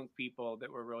post-punk people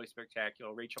that were really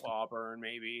spectacular. Rachel Auburn,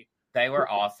 maybe. They were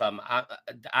awesome.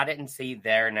 I didn't see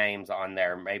their names on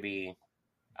there. Maybe,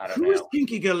 I don't know. Who was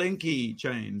Kinky Gerlinky,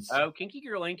 James? Oh, Kinky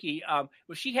Gerlinky. Well,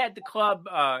 she had the club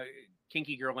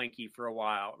Kinky Gerlinky for a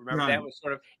while. Remember that was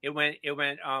sort of it went.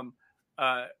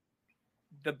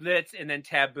 the Blitz, and then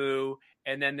Taboo,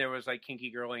 and then there was like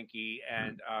Kinky Girlinky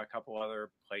and a couple other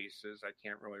places. I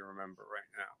can't really remember right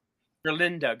now.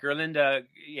 Gerlinda,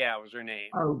 yeah, was her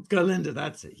name. Oh, Galinda,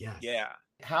 that's it. Yes. Yeah.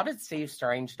 How did Steve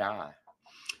Strange die?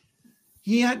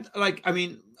 He had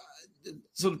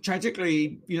sort of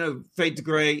tragically, Fade to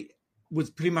Grey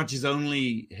was pretty much his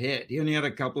only hit. He only had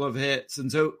a couple of hits,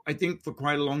 and so I think for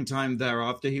quite a long time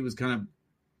thereafter, he was kind of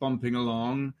bumping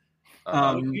along.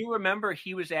 If you remember,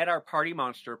 he was at our Party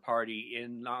Monster party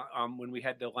in when we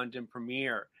had the London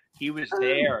premiere. He was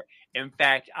there. In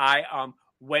fact, I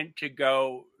went to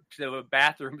go to the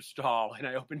bathroom stall, and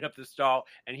I opened up the stall,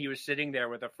 and he was sitting there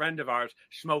with a friend of ours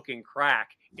smoking crack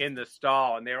in the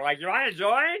stall, and they were like, "You want to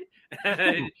join?"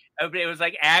 It was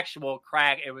like actual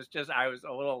crack. It was just, I was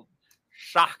a little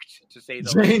shocked, to say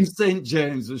the least. James St.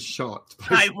 James was shocked.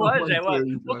 I was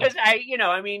because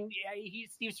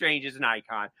Steve Strange is an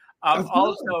icon.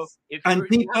 Also,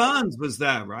 Pete Burns was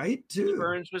there, right? Too. Pete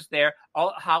Burns was there.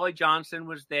 Holly Johnson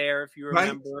was there, if you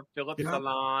remember. Right. Philip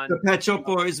Salon. The Pet Shop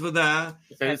Boys were there.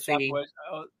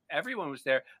 Everyone was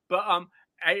there. But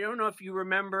I don't know if you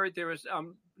remember, there was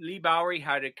Lee Bowery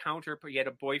had he had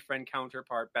a boyfriend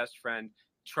counterpart, best friend,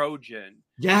 Trojan.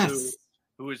 Yes.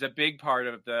 Who was a big part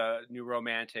of the New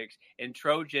Romantics. And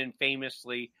Trojan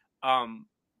famously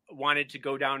wanted to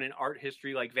go down in art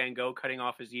history like Van Gogh cutting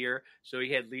off his ear. So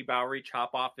he had Lee Bowery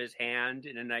chop off his hand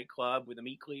in a nightclub with a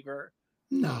meat cleaver.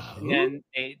 No. And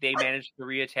they managed to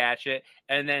reattach it.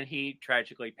 And then he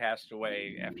tragically passed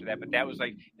away after that. But that was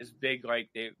like this big,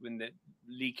 when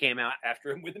Lee came out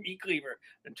after him with a meat cleaver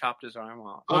and chopped his arm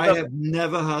off. I have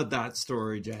never heard that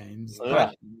story, James.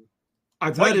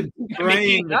 I've heard him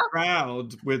spraying the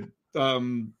crowd with,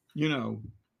 doo-doo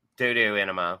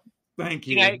enema. Thank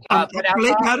you. How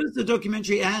does the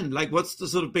documentary end? Like, what's the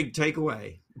sort of big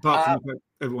takeaway? Apart from the fact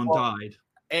everyone died.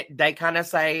 They kind of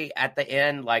say at the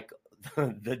end, like,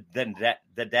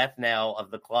 the death knell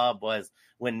of the club was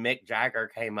when Mick Jagger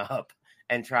came up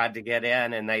and tried to get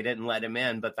in, and they didn't let him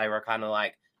in, but they were kind of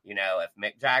like, if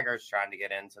Mick Jagger's trying to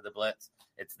get into the Blitz,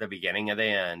 it's the beginning of the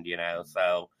end,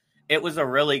 So it was a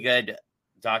really good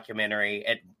documentary.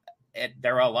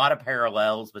 There were a lot of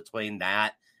parallels between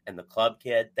that and the Club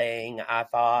Kid thing, I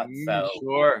thought. So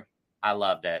sure. I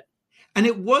loved it. And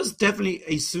it was definitely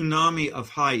a tsunami of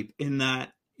hype in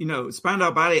that,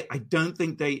 Spandau Ballet, I don't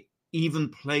think they even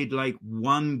played like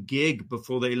one gig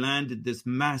before they landed this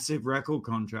massive record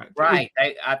contract. Right.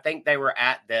 I think they were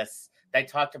at this. They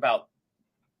talked about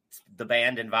the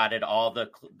band invited all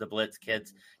the Blitz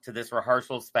kids to this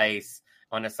rehearsal space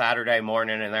on a Saturday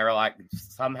morning, and they were like,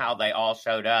 somehow they all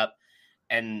showed up,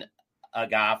 and a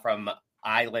guy from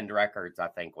Island Records, I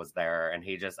think, was there, and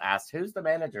he just asked, "Who's the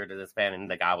manager to this band?"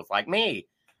 And the guy was like, "Me,"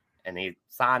 and he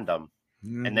signed them.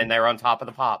 And then they were on top of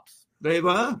the pops. They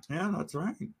were. Yeah, that's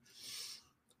right.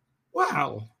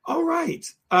 Wow. All right.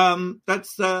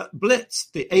 That's Blitz,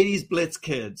 the 80s Blitz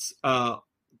kids,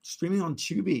 streaming on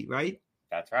Tubi, right?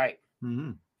 That's right.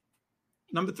 Mm-hmm.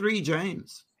 Number 3,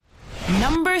 James.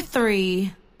 Number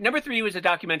 3 was a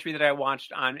documentary that I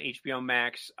watched on HBO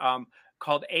Max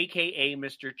called AKA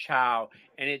Mr. Chow.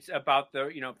 And it's about the,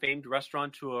 famed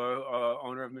restaurateur,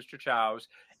 owner of Mr. Chow's,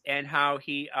 and how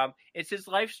he, it's his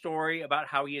life story about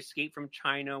how he escaped from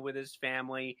China with his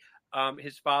family.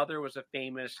 His father was a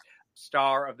famous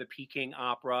star of the Peking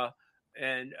Opera,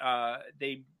 and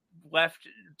they left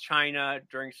China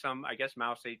during some, I guess,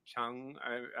 Mao Zedong.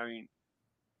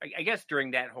 I guess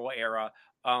during that whole era,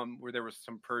 where there was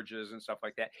some purges and stuff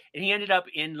like that. And he ended up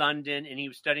in London, and he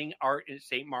was studying art at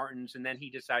St. Martin's, and then he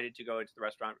decided to go into the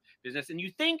restaurant business. And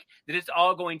you think that it's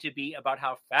all going to be about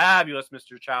how fabulous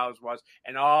Mr. Chow's was,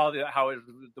 and how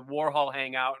the Warhol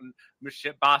hangout, and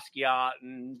Basquiat,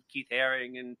 and Keith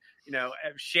Haring, and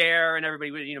Cher, and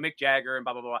everybody, Mick Jagger, and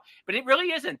blah, blah, blah. But it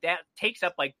really isn't. That takes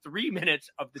up like 3 minutes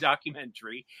of the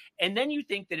documentary. And then you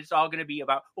think that it's all going to be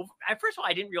about, first of all,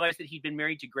 I didn't realize that he'd been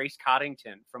married to Grace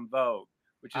Coddington from Vogue,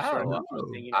 which is sort of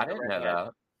interesting. I didn't know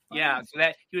that. Yeah, so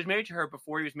that he was married to her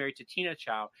before he was married to Tina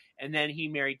Chow, and then he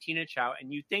married Tina Chow.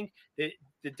 And you think that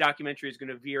the documentary is going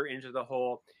to veer into the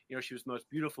whole, she was the most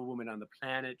beautiful woman on the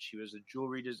planet. She was a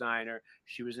jewelry designer.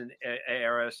 She was an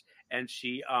heiress, and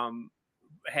she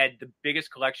had the biggest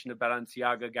collection of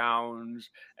Balenciaga gowns,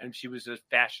 and she was a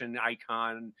fashion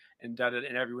icon, and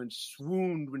everyone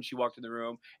swooned when she walked in the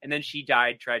room. And then she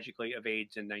died tragically of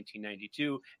AIDS in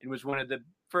 1992, and was one of the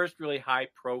first really high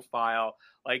profile,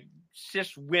 like,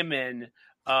 cis women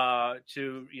to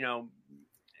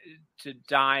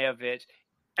die of it.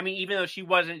 I mean, even though she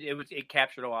wasn't, it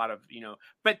captured a lot of,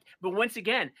 but once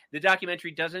again, the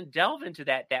documentary doesn't delve into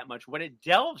that much. What it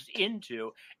delves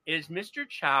into is Mr.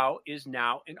 Chow is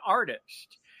now an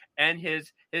artist, and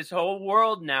his whole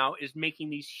world now is making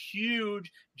these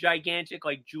huge, gigantic,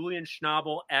 like Julian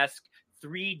Schnabel-esque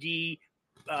 3D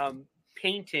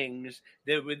paintings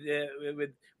that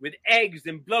with eggs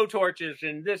and blowtorches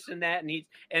and this and that,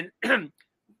 and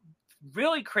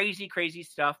really crazy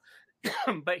stuff.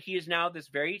 But he is now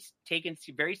taken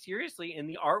very seriously in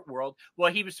the art world.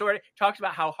 Well, he was talks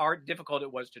about how difficult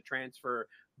it was to transfer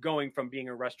going from being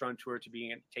a restaurateur to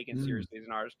being taken seriously as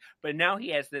an artist. But now he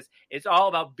has this, it's all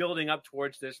about building up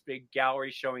towards this big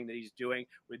gallery showing that he's doing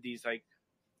with these like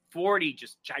 40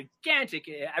 just gigantic.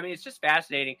 I mean, it's just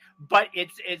fascinating, but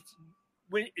it's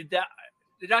when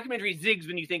the documentary zigs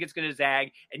when you think it's going to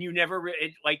zag, and you never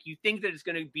you think that it's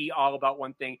going to be all about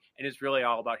one thing, and it's really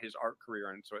all about his art career,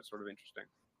 and so it's sort of interesting.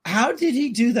 How did he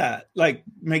do that? Like,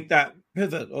 make that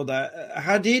pivot, or that?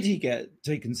 How did he get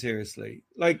taken seriously?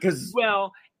 Like, because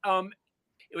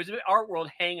it was an art world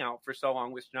hangout for so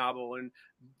long with Schnabel and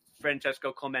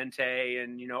Francesco Clemente,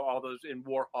 and all those in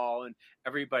Warhol, and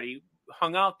everybody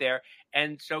hung out there,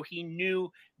 and so he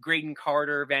knew Graydon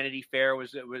Carter, Vanity Fair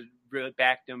was really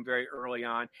backed him very early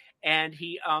on, and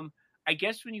he I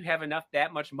guess when you have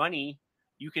that much money,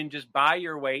 you can just buy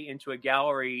your way into a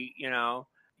gallery.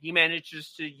 He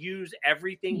manages to use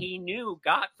everything he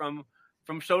got from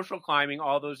social climbing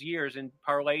all those years and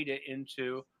parlayed it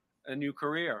into a new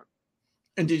career.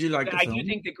 And did you like the film? I do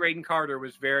think that Graydon Carter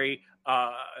was very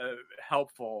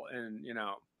helpful in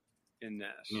in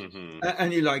this. Mm-hmm.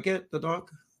 And you like it, the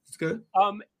doc? It's good?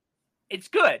 It's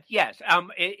good, yes.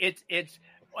 It's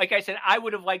like I said, I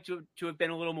would have liked to have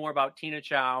been a little more about Tina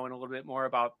Chow and a little bit more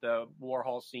about the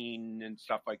Warhol scene and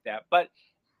stuff like that. But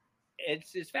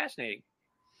it's fascinating.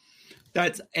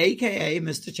 That's AKA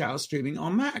Mr. Chow, streaming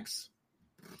on Max.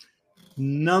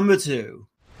 Number 2.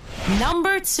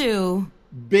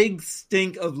 Big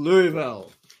Stink of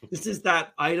Louisville. This is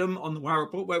that item on the Wow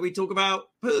Report where we talk about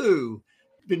poo.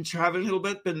 Been traveling a little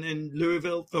bit, been in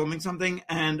Louisville filming something,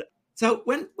 and so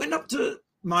went up to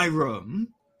my room,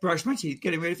 brushed my teeth,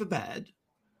 getting ready for bed.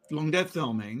 Long day of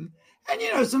filming,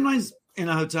 and sometimes in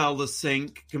a hotel the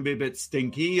sink can be a bit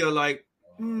stinky. You're like,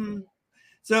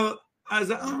 So I was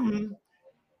like,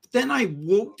 Then I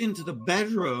walked into the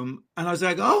bedroom and I was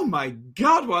like, oh my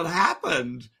God, what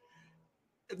happened?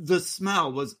 The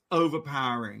smell was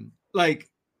overpowering,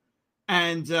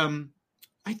 and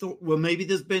I thought, well, maybe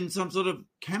there's been some sort of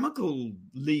chemical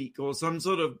leak or some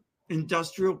sort of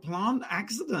industrial plant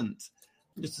accident.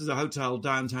 This is a hotel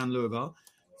downtown Louisville.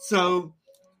 So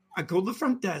I called the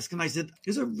front desk and I said,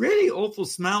 there's a really awful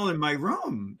smell in my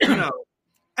room,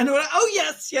 And they were like, oh,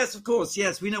 yes, of course.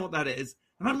 Yes, we know what that is.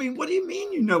 And I mean, what do you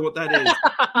mean you know what that is?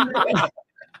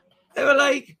 They were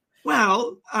like,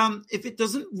 well, if it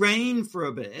doesn't rain for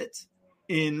a bit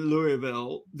in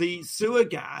Louisville, the sewer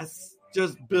gas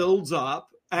just builds up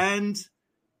and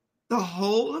the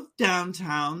whole of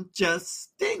downtown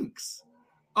just stinks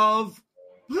of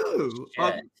poo.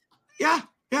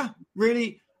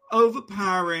 Really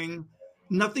overpowering.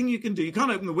 Nothing you can do. You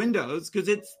can't open the windows because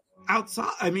it's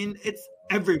outside. I mean, it's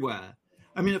everywhere.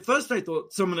 I mean, at first I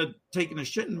thought someone had taken a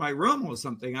shit in my room or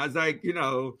something. I was like,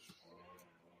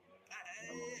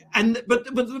 but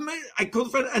I called a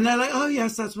friend and they're like, oh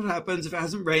yes, that's what happens if it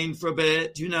hasn't rained for a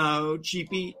bit,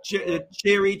 cheery,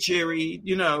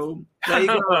 there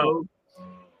you go.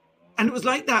 And it was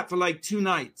like that for like 2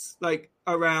 nights, like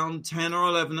around 10 or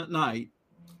 11 at night.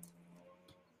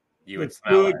 You would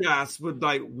smell it. Gas would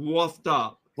like waft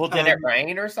up. Well, did it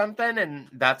rain or something, and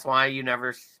that's why you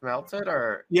never smelt it,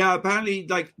 or? Yeah, apparently,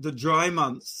 like the dry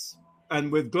months,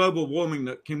 and with global warming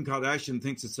that Kim Kardashian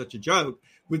thinks is such a joke,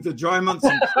 with the dry months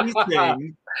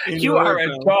increasing, you are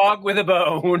a dog with a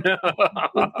bone.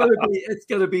 It's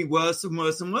going to be worse and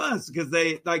worse and worse because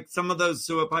some of those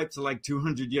sewer pipes are like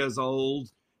 200 years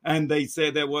old, and they say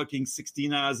they're working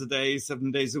 16 hours a day,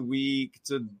 7 days a week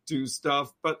to do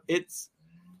stuff, but it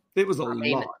was a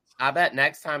lot. I bet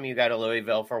next time you go to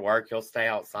Louisville for work, you'll stay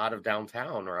outside of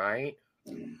downtown, right?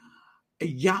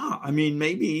 Yeah, I mean,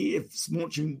 maybe if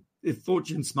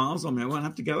fortune smiles on me, I won't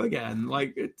have to go again.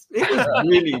 Like it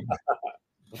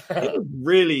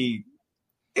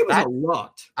was a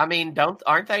lot. I mean,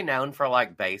 aren't they known for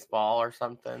like baseball or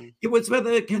something? It was where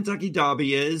the Kentucky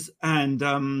Derby is, and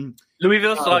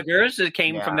Louisville Sluggers. It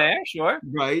came from there, sure.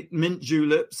 Right, mint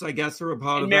juleps, I guess, are a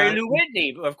part of Mary that. Lou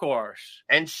Whitney, of course,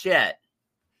 and shit.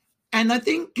 And I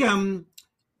think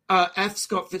F.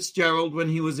 Scott Fitzgerald, when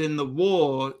he was in the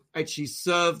war, actually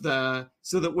served there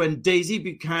so that when Daisy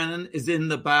Buchanan is in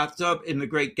the bathtub in The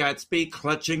Great Gatsby,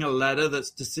 clutching a letter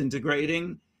that's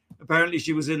disintegrating, apparently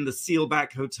she was in the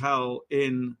Sealback Hotel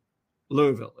in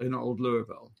Louisville, in old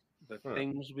Louisville. The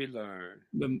things we learn.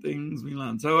 The things we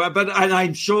learn. So, but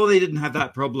I'm sure they didn't have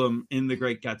that problem in the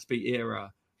Great Gatsby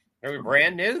era. They were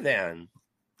brand new then.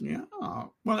 Yeah.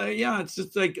 Well, yeah, it's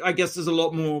just like, I guess there's a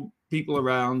lot more people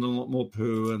around and a lot more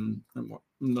poo and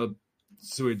the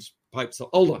sewage pipes are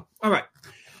older. All right.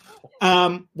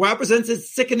 WOW Presents is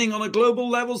sickening on a global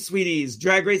level, sweeties.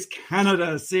 Drag Race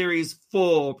Canada Series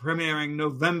 4 premiering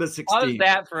November 16th. How's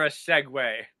that for a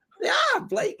segue? Yeah,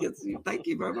 Blake, thank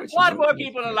you very much. A lot more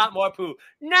people and a lot more poo.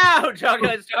 Now, let's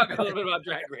talk a little bit about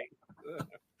Drag Race.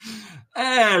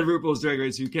 And RuPaul's Drag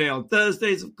Race UK on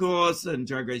Thursdays, of course, and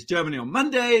Drag Race Germany on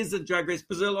Mondays, and Drag Race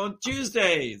Brazil on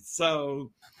Tuesdays.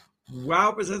 So,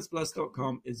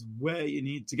 WowPresentsPlus.com is where you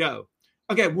need to go.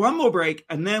 Okay, one more break,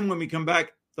 and then when we come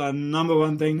back, the number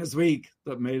one thing this week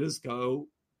that made us go,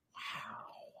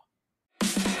 wow.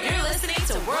 You're listening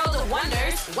to World of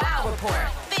Wonders Wow Report.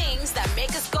 Things that make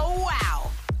us go wow.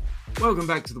 Welcome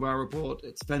back to the Wow Report.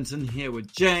 It's Fenton here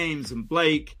with James and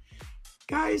Blake.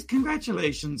 Guys,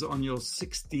 congratulations on your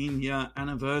 16-year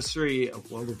anniversary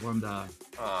of World of Wonder.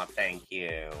 Oh, thank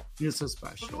you. You're so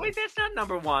special. Wait, that's not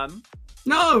number one.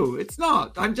 No, it's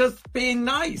not. I'm just being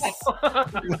nice.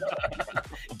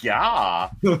 Yeah.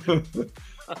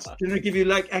 Just gonna give you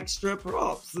like extra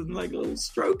props and like a little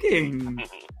stroking.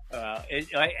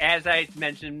 As I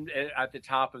mentioned at the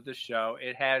top of the show,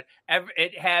 it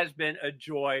has been a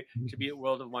joy to be at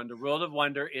World of Wonder. World of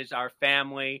Wonder is our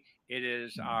family. It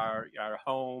is our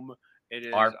home. It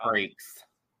is our freaks.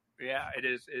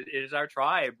 It is our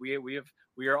tribe.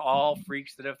 We are all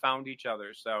freaks that have found each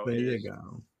other. So there you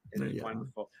go. It's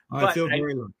wonderful. I feel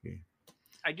very lucky.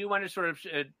 I do want to sort of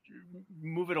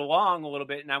move it along a little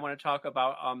bit, and I want to talk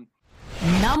about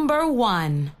number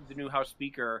one, the new House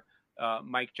Speaker,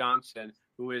 Mike Johnson,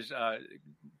 who is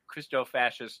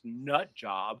Christo-fascist nut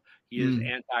job. He is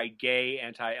anti-gay,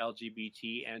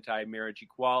 anti-LGBT, anti-marriage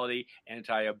equality,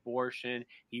 anti-abortion.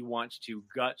 He wants to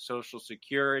gut Social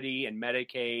Security and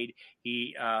Medicaid.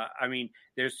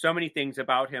 There's so many things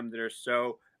about him that are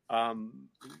so.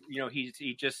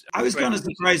 He just. I was kind of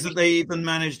surprised that they even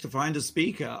managed to find a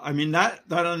speaker. I mean, that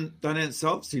in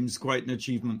itself seems quite an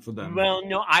achievement for them. Well,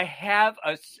 no, I have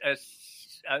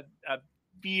a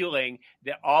feeling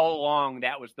that all along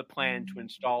that was the plan to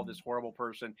install this horrible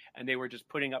person, and they were just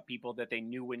putting up people that they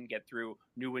knew wouldn't get through,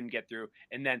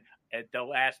 and then at the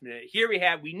last minute,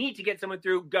 we need to get someone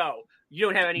through, go. You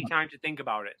don't have any time to think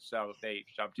about it, so they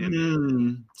shoved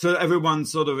him. So everyone's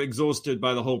sort of exhausted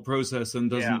by the whole process and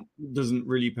doesn't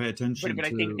really pay attention. But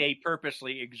I think they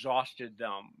purposely exhausted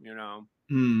them,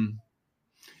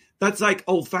 That's like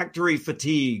olfactory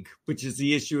fatigue, which is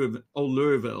the issue of old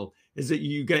Louisville, is that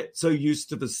you get so used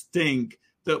to the stink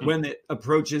that when it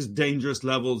approaches dangerous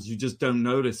levels, you just don't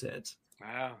notice it.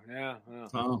 Wow, yeah.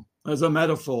 So, as a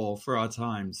metaphor for our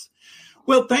times.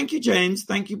 Well, thank you, James.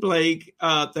 Thank you, Blake.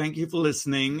 Thank you for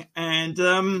listening. And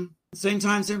same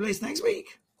time, same place next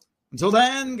week. Until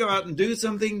then, go out and do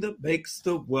something that makes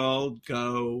the world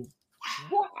go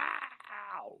wow.